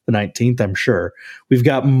the 19th, I'm sure. We've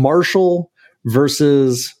got Marshall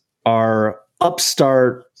versus our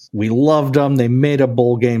upstart. We loved them. They made a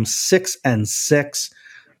bowl game 6-6.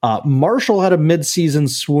 Marshall had a midseason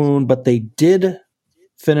swoon, but they did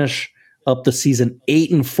finish up the season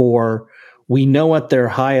 8-4. We know at their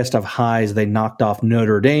highest of highs, they knocked off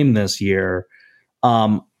Notre Dame this year.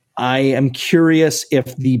 I am curious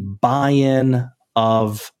if the buy-in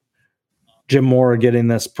of Jim Mora getting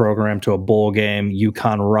this program to a bowl game,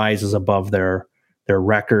 UConn rises above their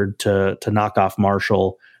record to knock off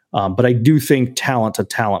Marshall. But I do think talent to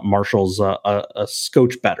talent, Marshall's a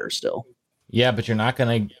scotch better still. Yeah, but you're not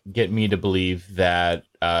going to get me to believe that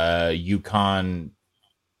UConn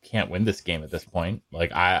can't win this game at this point.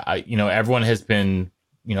 Like I everyone has been,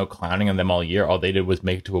 clowning on them all year. All they did was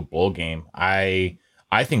make it to a bowl game. I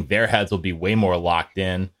think their heads will be way more locked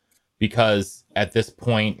in because at this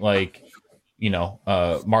point,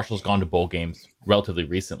 Marshall's gone to bowl games relatively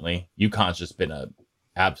recently. UConn's just been a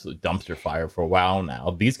absolute dumpster fire for a while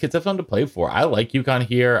now. These kids have something to play for. I like UConn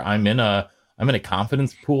here. I'm in a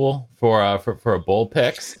confidence pool for a bowl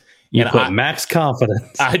picks. You put max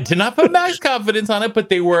confidence. I did not put max confidence on it, but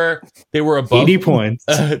they were above 80 points.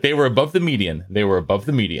 They were above the median.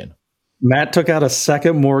 Matt took out a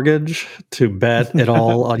second mortgage to bet it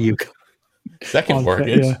all on UConn. Second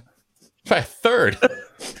mortgage? Yeah. Try a third.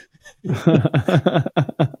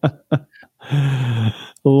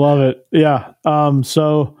 Love it. Yeah.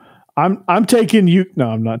 So I'm taking you. No,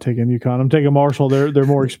 I'm not taking UConn. I'm taking Marshall. They're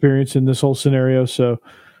more experienced in this whole scenario. So,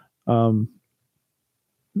 it'd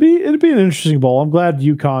be an interesting bowl. I'm glad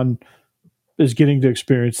UConn is getting to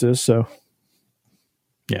experience this. So,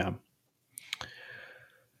 yeah.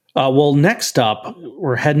 Well, next up,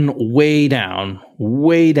 we're heading way down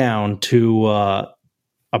to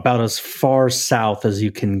about as far south as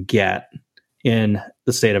you can get in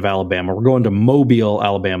the state of Alabama. We're going to Mobile,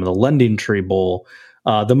 Alabama, the Lending Tree Bowl.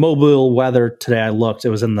 The Mobile weather today, I looked, it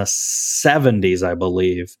was in the 70s, I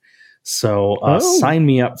believe. So sign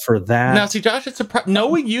me up for that. Now, see, Josh,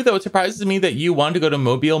 knowing you, though, it surprises me that you wanted to go to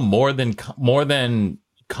Mobile more than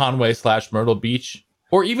Conway/Myrtle Beach,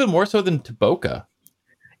 or even more so than Boca.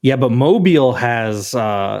 Yeah, but Mobile has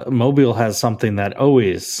something that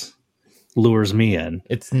always lures me in.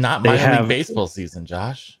 It's not minor league baseball season,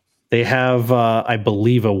 Josh. They have, I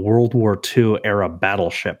believe, a World War II era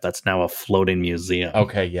battleship that's now a floating museum.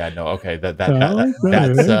 Okay, yeah, no, okay, that's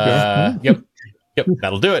yep,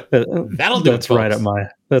 that'll do it. That's right up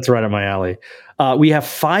my alley. We have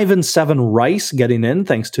 5-7 Rice getting in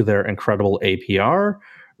thanks to their incredible APR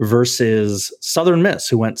versus Southern Miss,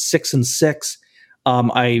 who went 6-6.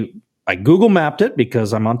 I Google mapped it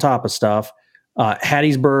because I'm on top of stuff.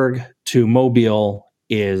 Hattiesburg to Mobile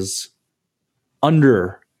is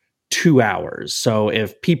under 2 hours. So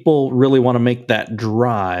if people really want to make that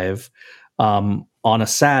drive on a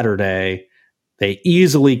Saturday, they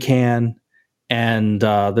easily can. And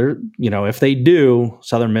if they do,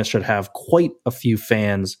 Southern Miss should have quite a few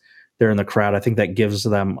fans there in the crowd. I think that gives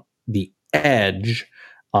them the edge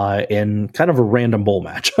in kind of a random bowl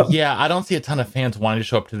matchup. Yeah, I don't see a ton of fans wanting to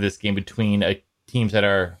show up to this game between teams that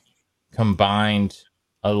are combined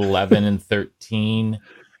 11-13,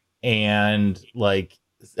 and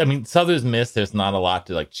Southern Miss. There's not a lot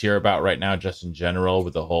to cheer about right now, just in general,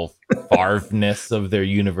 with the whole Favre-ness of their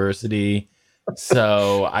university.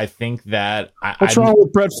 So I think that what's wrong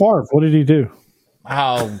with Brett Favre? What did he do?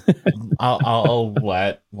 I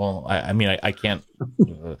can't.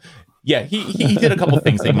 Yeah, he did a couple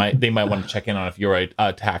things they might want to check in on if you're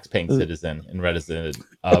a tax-paying citizen and resident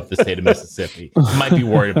of the state of Mississippi. You might be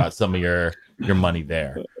worried about some of your money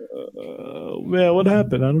there. Man, what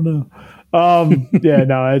happened? I don't know.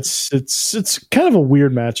 It's kind of a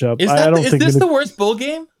weird matchup. Is this the worst bowl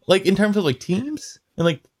game? In terms of teams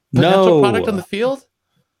and potential product on the field?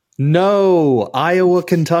 No, Iowa,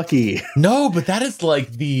 Kentucky. No, but that is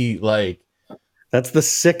that's the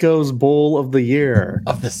Sickos Bowl of the year,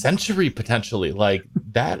 of the century, potentially.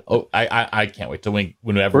 That. Oh, I can't wait to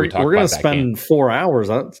whenever we talk. We're going to spend game. 4 hours.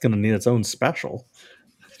 That's going to need its own special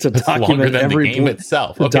to it's document every the game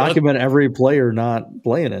itself. To document every player not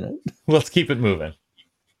playing in it. Let's keep it moving.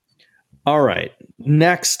 All right.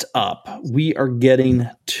 Next up, we are getting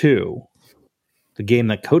to the game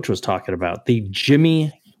that Coach was talking about, the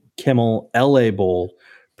Jimmy Kimmel LA Bowl,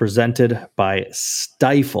 presented by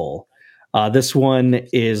Stifel. This one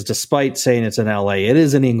is, despite saying it's in LA, it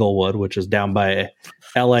is in Inglewood, which is down by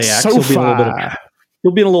LAX. There'll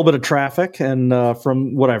be a little bit of traffic, and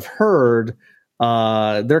from what I've heard,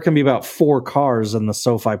 there can be about 4 cars in the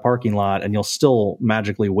SoFi parking lot, and you'll still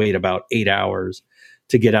magically wait about 8 hours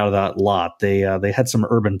to get out of that lot. They had some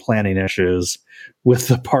urban planning issues with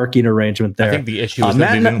the parking arrangement there. I think the issue was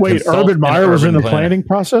that Urban Meyer was in the planning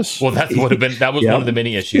process. Well, that was one of the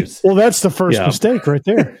many issues. Well, that's the first mistake right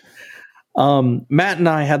there. Matt and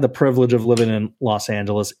I had the privilege of living in Los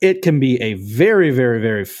Angeles. It can be a very, very,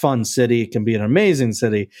 very fun city. It can be an amazing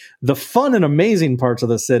city. The fun and amazing parts of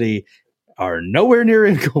the city are nowhere near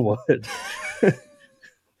Inglewood.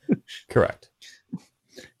 Correct.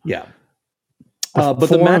 Yeah. But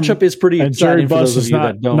the matchup is pretty exciting for those of you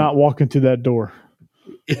that don't. Not walking through that door.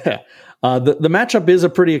 Yeah. The matchup is a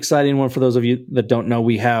pretty exciting one for those of you that don't know.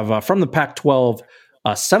 We have from the Pac-12,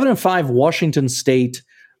 7-5 Washington State,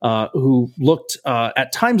 who looked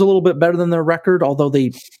at times a little bit better than their record, although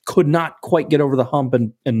they could not quite get over the hump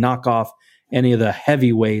and knock off any of the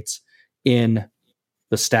heavyweights in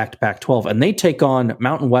the stacked Pac-12. And they take on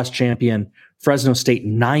Mountain West champion Fresno State,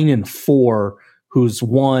 9-4, who's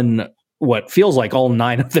won what feels like all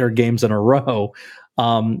 9 of their games in a row.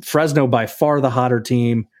 Fresno by far the hotter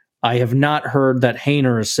team. I have not heard that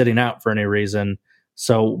Hainer is sitting out for any reason.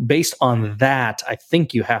 So based on that, I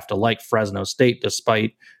think you have to like Fresno State,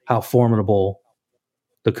 despite how formidable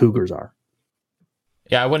the Cougars are.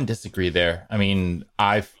 Yeah, I wouldn't disagree there. I mean,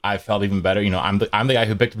 I felt even better. I'm the guy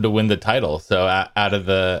who picked them to win the title. So out of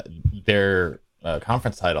their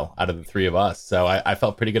conference title, out of the 3 of us. So I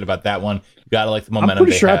felt pretty good about that one. You got to like the momentum. I'm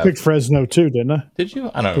pretty sure I picked Fresno too, didn't I? Did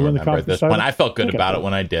you? I don't remember at this point. I felt good about it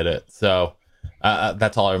when I did it. So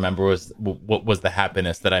that's all I remember was what was the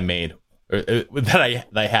happiness that I made, or that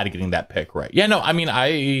I had getting that pick right. Yeah, no, I mean,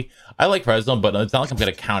 I like Fresno, but it's not like I'm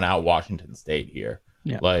going to count out Washington State here.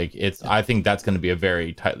 Yeah. I think that's going to be a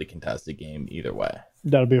very tightly contested game either way.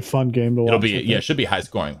 That'll be a fun game to watch. It should be high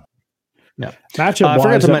scoring. Yeah. Matchup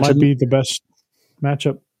wise, that might be the best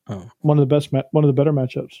matchup. One of the better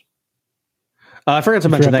matchups. I forgot to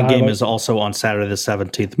mention that game is also on Saturday the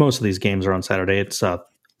 17th. Most of these games are on Saturday. It's the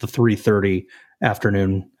 3:30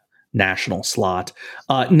 afternoon national slot.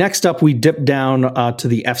 Next up, we dip down to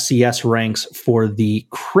the FCS ranks for the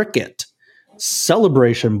Cricket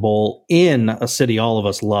Celebration Bowl in a city all of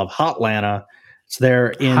us love, Hotlanta. It's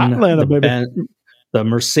there in the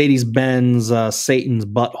Mercedes-Benz Satan's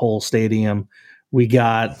Butthole Stadium. We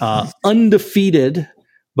got undefeated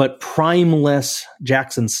but primeless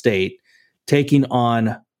Jackson State taking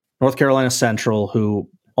on North Carolina Central, who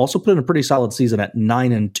also put in a pretty solid season at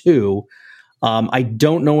 9-2. I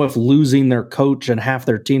don't know if losing their coach and half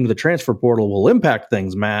their team to the transfer portal will impact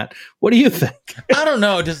things, Matt. What do you think? I don't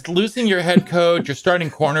know. Does losing your head coach, your starting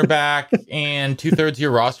cornerback, and 2/3 of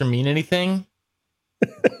your roster mean anything?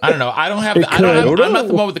 I don't know. I'm not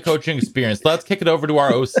the one with the coaching experience. Let's kick it over to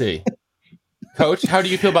our OC. Coach, how do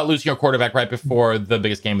you feel about losing your quarterback right before the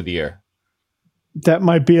biggest game of the year? That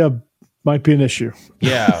might be an issue.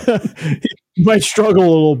 Yeah. You might struggle a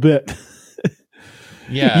little bit.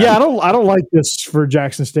 Yeah. I don't like this for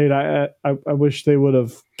Jackson State. I wish they would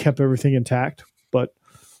have kept everything intact, but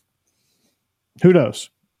who knows?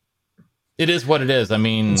 It is what it is. I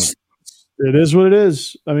mean, it is what it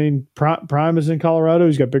is. I mean, Prime is in Colorado.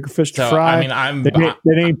 He's got bigger fish to fry. I mean,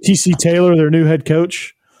 they named TC Taylor their new head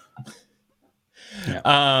coach. Yeah.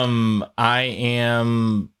 I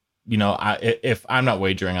am, if I'm not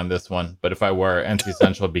wagering on this one, but if I were, NC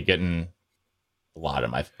Central would be getting a lot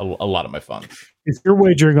of my funds. If you're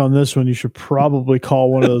wagering on this one, you should probably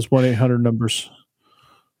call one of those 1-800 numbers.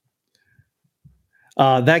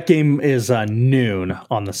 That game is noon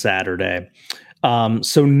on the Saturday.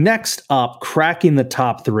 So next up, cracking the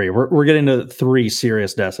top three. We're getting to 3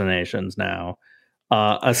 serious destinations now.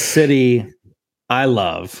 A city I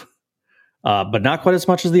love, but not quite as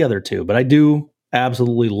much as the other 2. But I do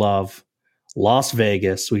absolutely love Las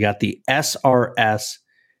Vegas. We got the SRS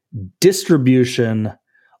Distribution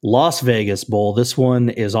Las Vegas Bowl. This one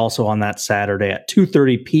is also on that Saturday at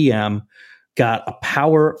 2:30 p.m. Got a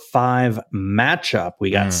Power 5 matchup. We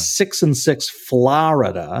got 6-6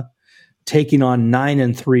 Florida taking on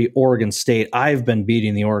 9-3 Oregon State. I've been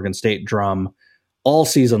beating the Oregon State drum all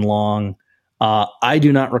season long. I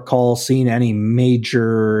do not recall seeing any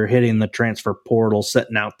major hitting the transfer portal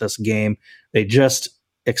sitting out this game. They just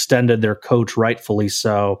extended their coach, rightfully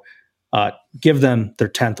so. Give them their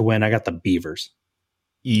 10th win. I got the Beavers.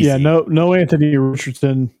 Easy. Yeah, no Anthony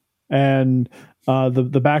Richardson, and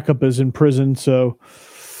the backup is in prison. So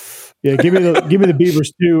yeah, give me the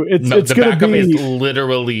Beavers too. It's the going to backup be is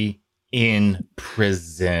literally in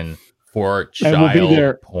prison for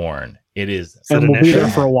child porn. It is, and we'll be there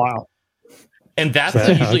for a while. And that's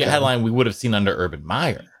usually a headline we would have seen under Urban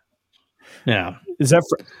Meyer. Yeah,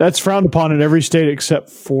 that's frowned upon in every state except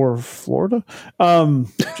for Florida.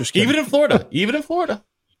 Just kidding. even in Florida,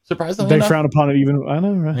 surprisingly they enough. frown upon it. Even I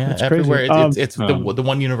know, right? Yeah, it's everywhere. Crazy. It's the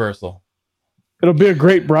one universal. It'll be a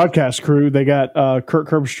great broadcast crew. They got Kurt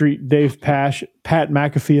Herbstreit, Dave Pash, Pat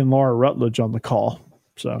McAfee, and Laura Rutledge on the call.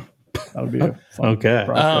 So that'll be a fun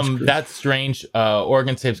broadcast crew. That's strange.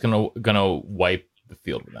 Oregon State's gonna wipe the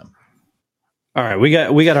field with them. All right, we got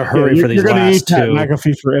to hurry for these last 2. Pat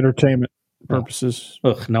McAfee for entertainment purposes.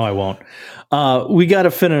 Ugh, no, I won't. We got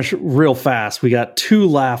to finish real fast. We got 2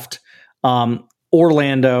 left.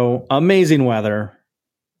 Orlando, amazing weather,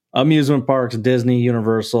 amusement parks, Disney,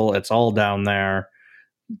 Universal, it's all down there.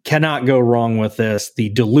 Cannot go wrong with this. The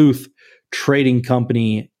Duluth Trading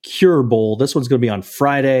Company Cure Bowl. This one's going to be on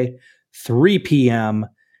Friday, 3 p.m.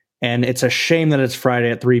 And it's a shame that it's Friday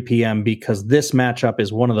at 3 p.m. because this matchup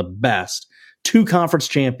is one of the best. 2 conference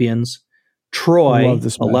champions, Troy,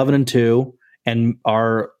 11-2, and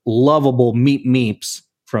our lovable Meep Meeps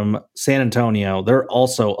from San Antonio. They're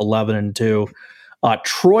also 11-2.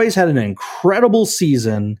 Troy's had an incredible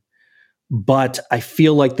season, but I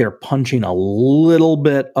feel like they're punching a little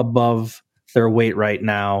bit above their weight right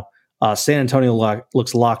now. San Antonio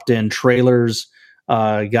looks locked in. Trailers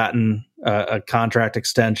gotten a contract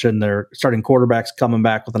extension. Their starting quarterback's coming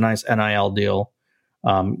back with a nice NIL deal.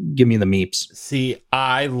 Give me the Meeps. See,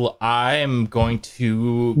 I am going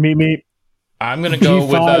to Meep. I'm going to go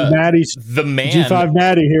with the man. G5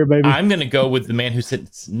 Natty here, baby. I'm going to go with the man who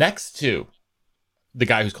sits next to the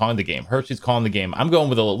guy who's calling the game. Herbstreit's calling the game. I'm going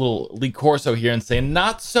with a little Lee Corso here and saying,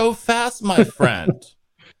 not so fast, my friend.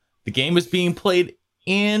 The game is being played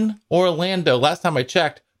in Orlando. Last time I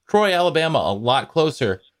checked, Troy, Alabama, a lot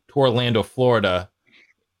closer to Orlando, Florida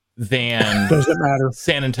than doesn't matter.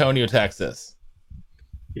 San Antonio, Texas.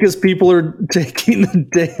 Because people are taking the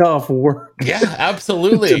day off work. Yeah,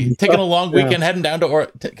 absolutely. Taking a long weekend, heading down to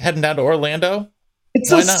Orlando.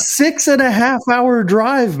 It's a 6.5 hour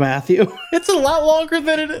drive, Matthew. It's a lot longer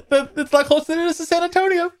than it's a lot closer than it is to San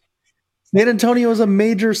Antonio. San Antonio is a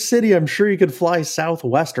major city. I'm sure you could fly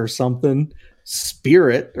Southwest or something,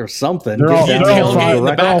 Spirit or something. They're all tailgate in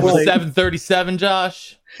the back of a flight. 737,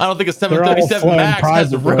 Josh. I don't think a 737 Max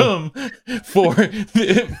has room for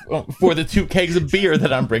the 2 kegs of beer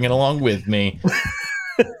that I'm bringing along with me.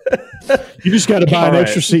 You just got to buy an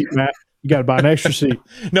extra seat, Matt. You got to buy an extra seat.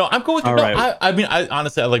 No, I'm going with All right. I mean,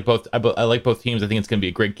 honestly, I like both. I like both teams. I think it's going to be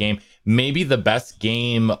a great game. Maybe the best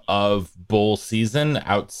game of bowl season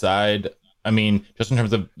outside. I mean, just in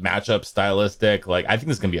terms of matchup, stylistic. Like, I think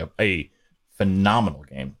this is going to be a phenomenal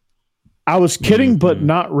game. I was kidding, but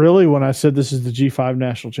not really when I said this is the G5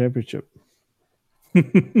 National Championship.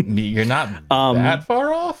 You're not that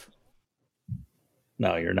far off.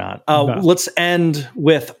 No, you're not. No. Let's end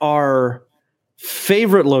with our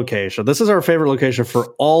favorite location. This is our favorite location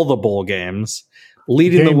for all the bowl games.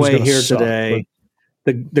 Leading the way here today,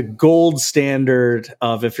 the gold standard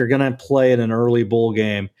of if you're going to play in an early bowl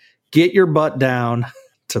game, get your butt down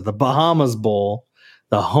to the Bahamas Bowl,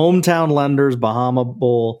 the Hometown Lenders Bahama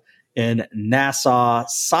Bowl in Nassau.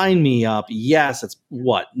 Sign me up. Yes, it's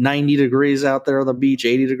 90 degrees out there on the beach,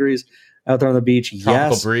 80 degrees out there on the beach. Tropical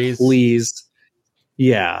yes, breeze. Please.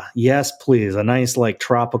 Yeah. Yes, please. A nice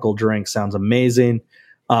tropical drink sounds amazing.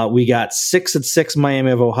 We got 6-6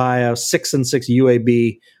 Miami of Ohio, 6-6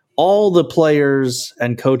 UAB. All the players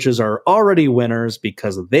and coaches are already winners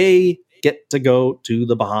because they get to go to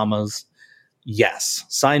the Bahamas. Yes,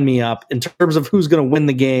 sign me up. In terms of who's going to win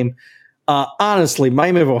the game, honestly,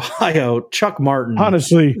 Miami of Ohio, Chuck Martin.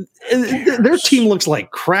 Honestly, their team looks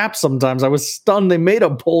like crap sometimes. I was stunned they made a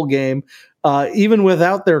bowl game, even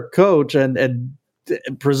without their coach, and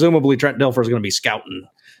presumably Trent Dilfer is going to be scouting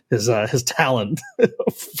his talent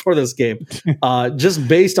for this game. Just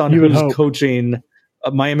based on who's coaching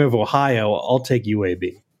Miami of Ohio, I'll take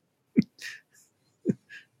UAB.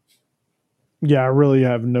 Yeah, I really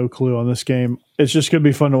have no clue on this game. It's just going to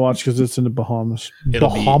be fun to watch because it's in the Bahamas.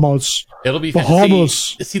 It'll be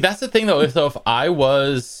Bahamas. See, that's the thing though. If I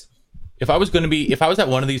was at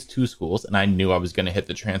one of these two schools and I knew I was going to hit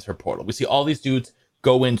the transfer portal, we see all these dudes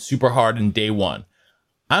go in super hard in day one.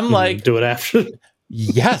 I'm like, do it after.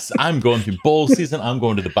 Yes, I'm going through bowl season. I'm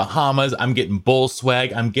going to the Bahamas. I'm getting bowl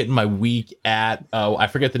swag. I'm getting my week at I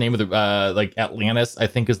forget the name of the Atlantis, I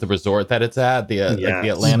think is the resort that it's at. The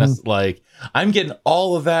Atlantis. Like, I'm getting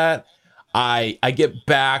all of that. I get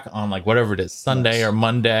back on whatever it is, Sunday or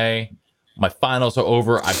Monday. My finals are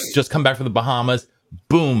over. I've just come back from the Bahamas.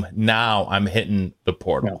 Boom! Now I'm hitting the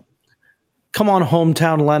portal. Yeah. Come on,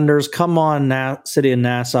 Hometown Lenders. Come on, City of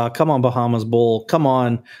Nassau. Come on, Bahamas Bowl. Come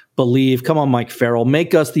on, Believe. Come on, Mike Farrell.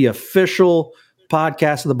 Make us the official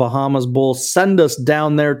podcast of the Bahamas Bowl. Send us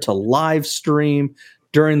down there to live stream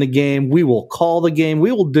during the game. We will call the game.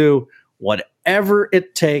 We will do whatever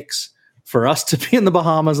it takes for us to be in the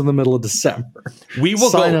Bahamas in the middle of December. We will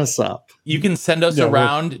sign us up. You can send us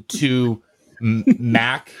around to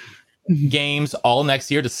MAC games all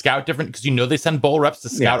next year to scout different, because they send bowl reps to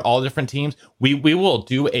scout all different teams. We will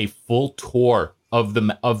do a full tour of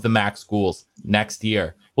the MAC schools next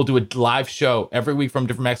year. We'll do a live show every week from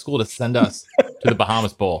different MAC school to send us to the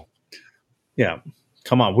Bahamas Bowl. Yeah,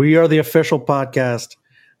 come on, we are the official podcast.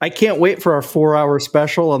 I can't wait for our 4-hour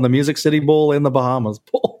special on the Music City Bowl in the Bahamas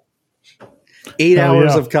Bowl. 8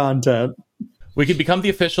 hours of content. We could become the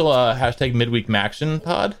official hashtag midweek Maction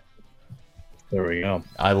pod. There we go.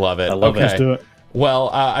 I love it. Let's do it. Well,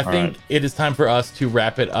 I think it is time for us to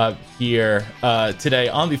wrap it up here today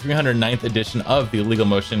on the 309th edition of the Illegal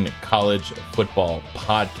Motion College Football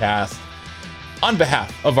Podcast. On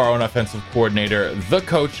behalf of our own offensive coordinator, the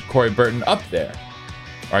coach, Corey Burton, up there,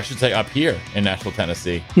 or I should say up here in Nashville,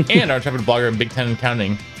 Tennessee, and our intrepid blogger in Big Ten and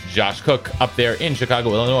counting, Josh Cook, up there in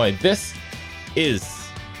Chicago, Illinois. This is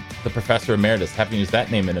the Professor Emeritus, haven't used that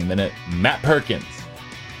name in a minute, Matt Perkins,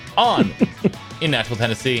 on in Nashville,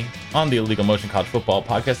 Tennessee, on the Illegal Motion College Football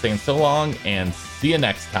Podcast. Saying so long and see you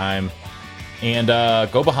next time. And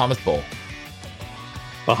go Bahamas Bowl.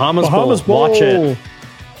 Bahamas Bowl. Watch it.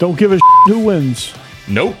 Don't give a who wins.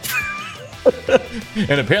 Nope.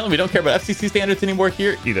 And apparently we don't care about FCC standards anymore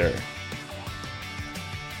here either.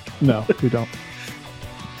 No, we don't.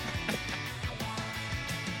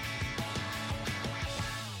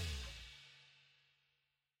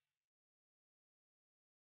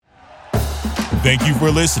 Thank you for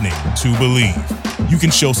listening to Believe. You can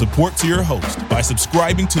show support to your host by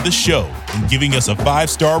subscribing to the show and giving us a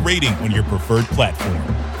 5-star rating on your preferred platform.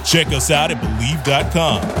 Check us out at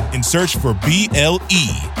Believe.com and search for BLEAV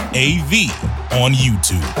on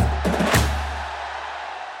YouTube.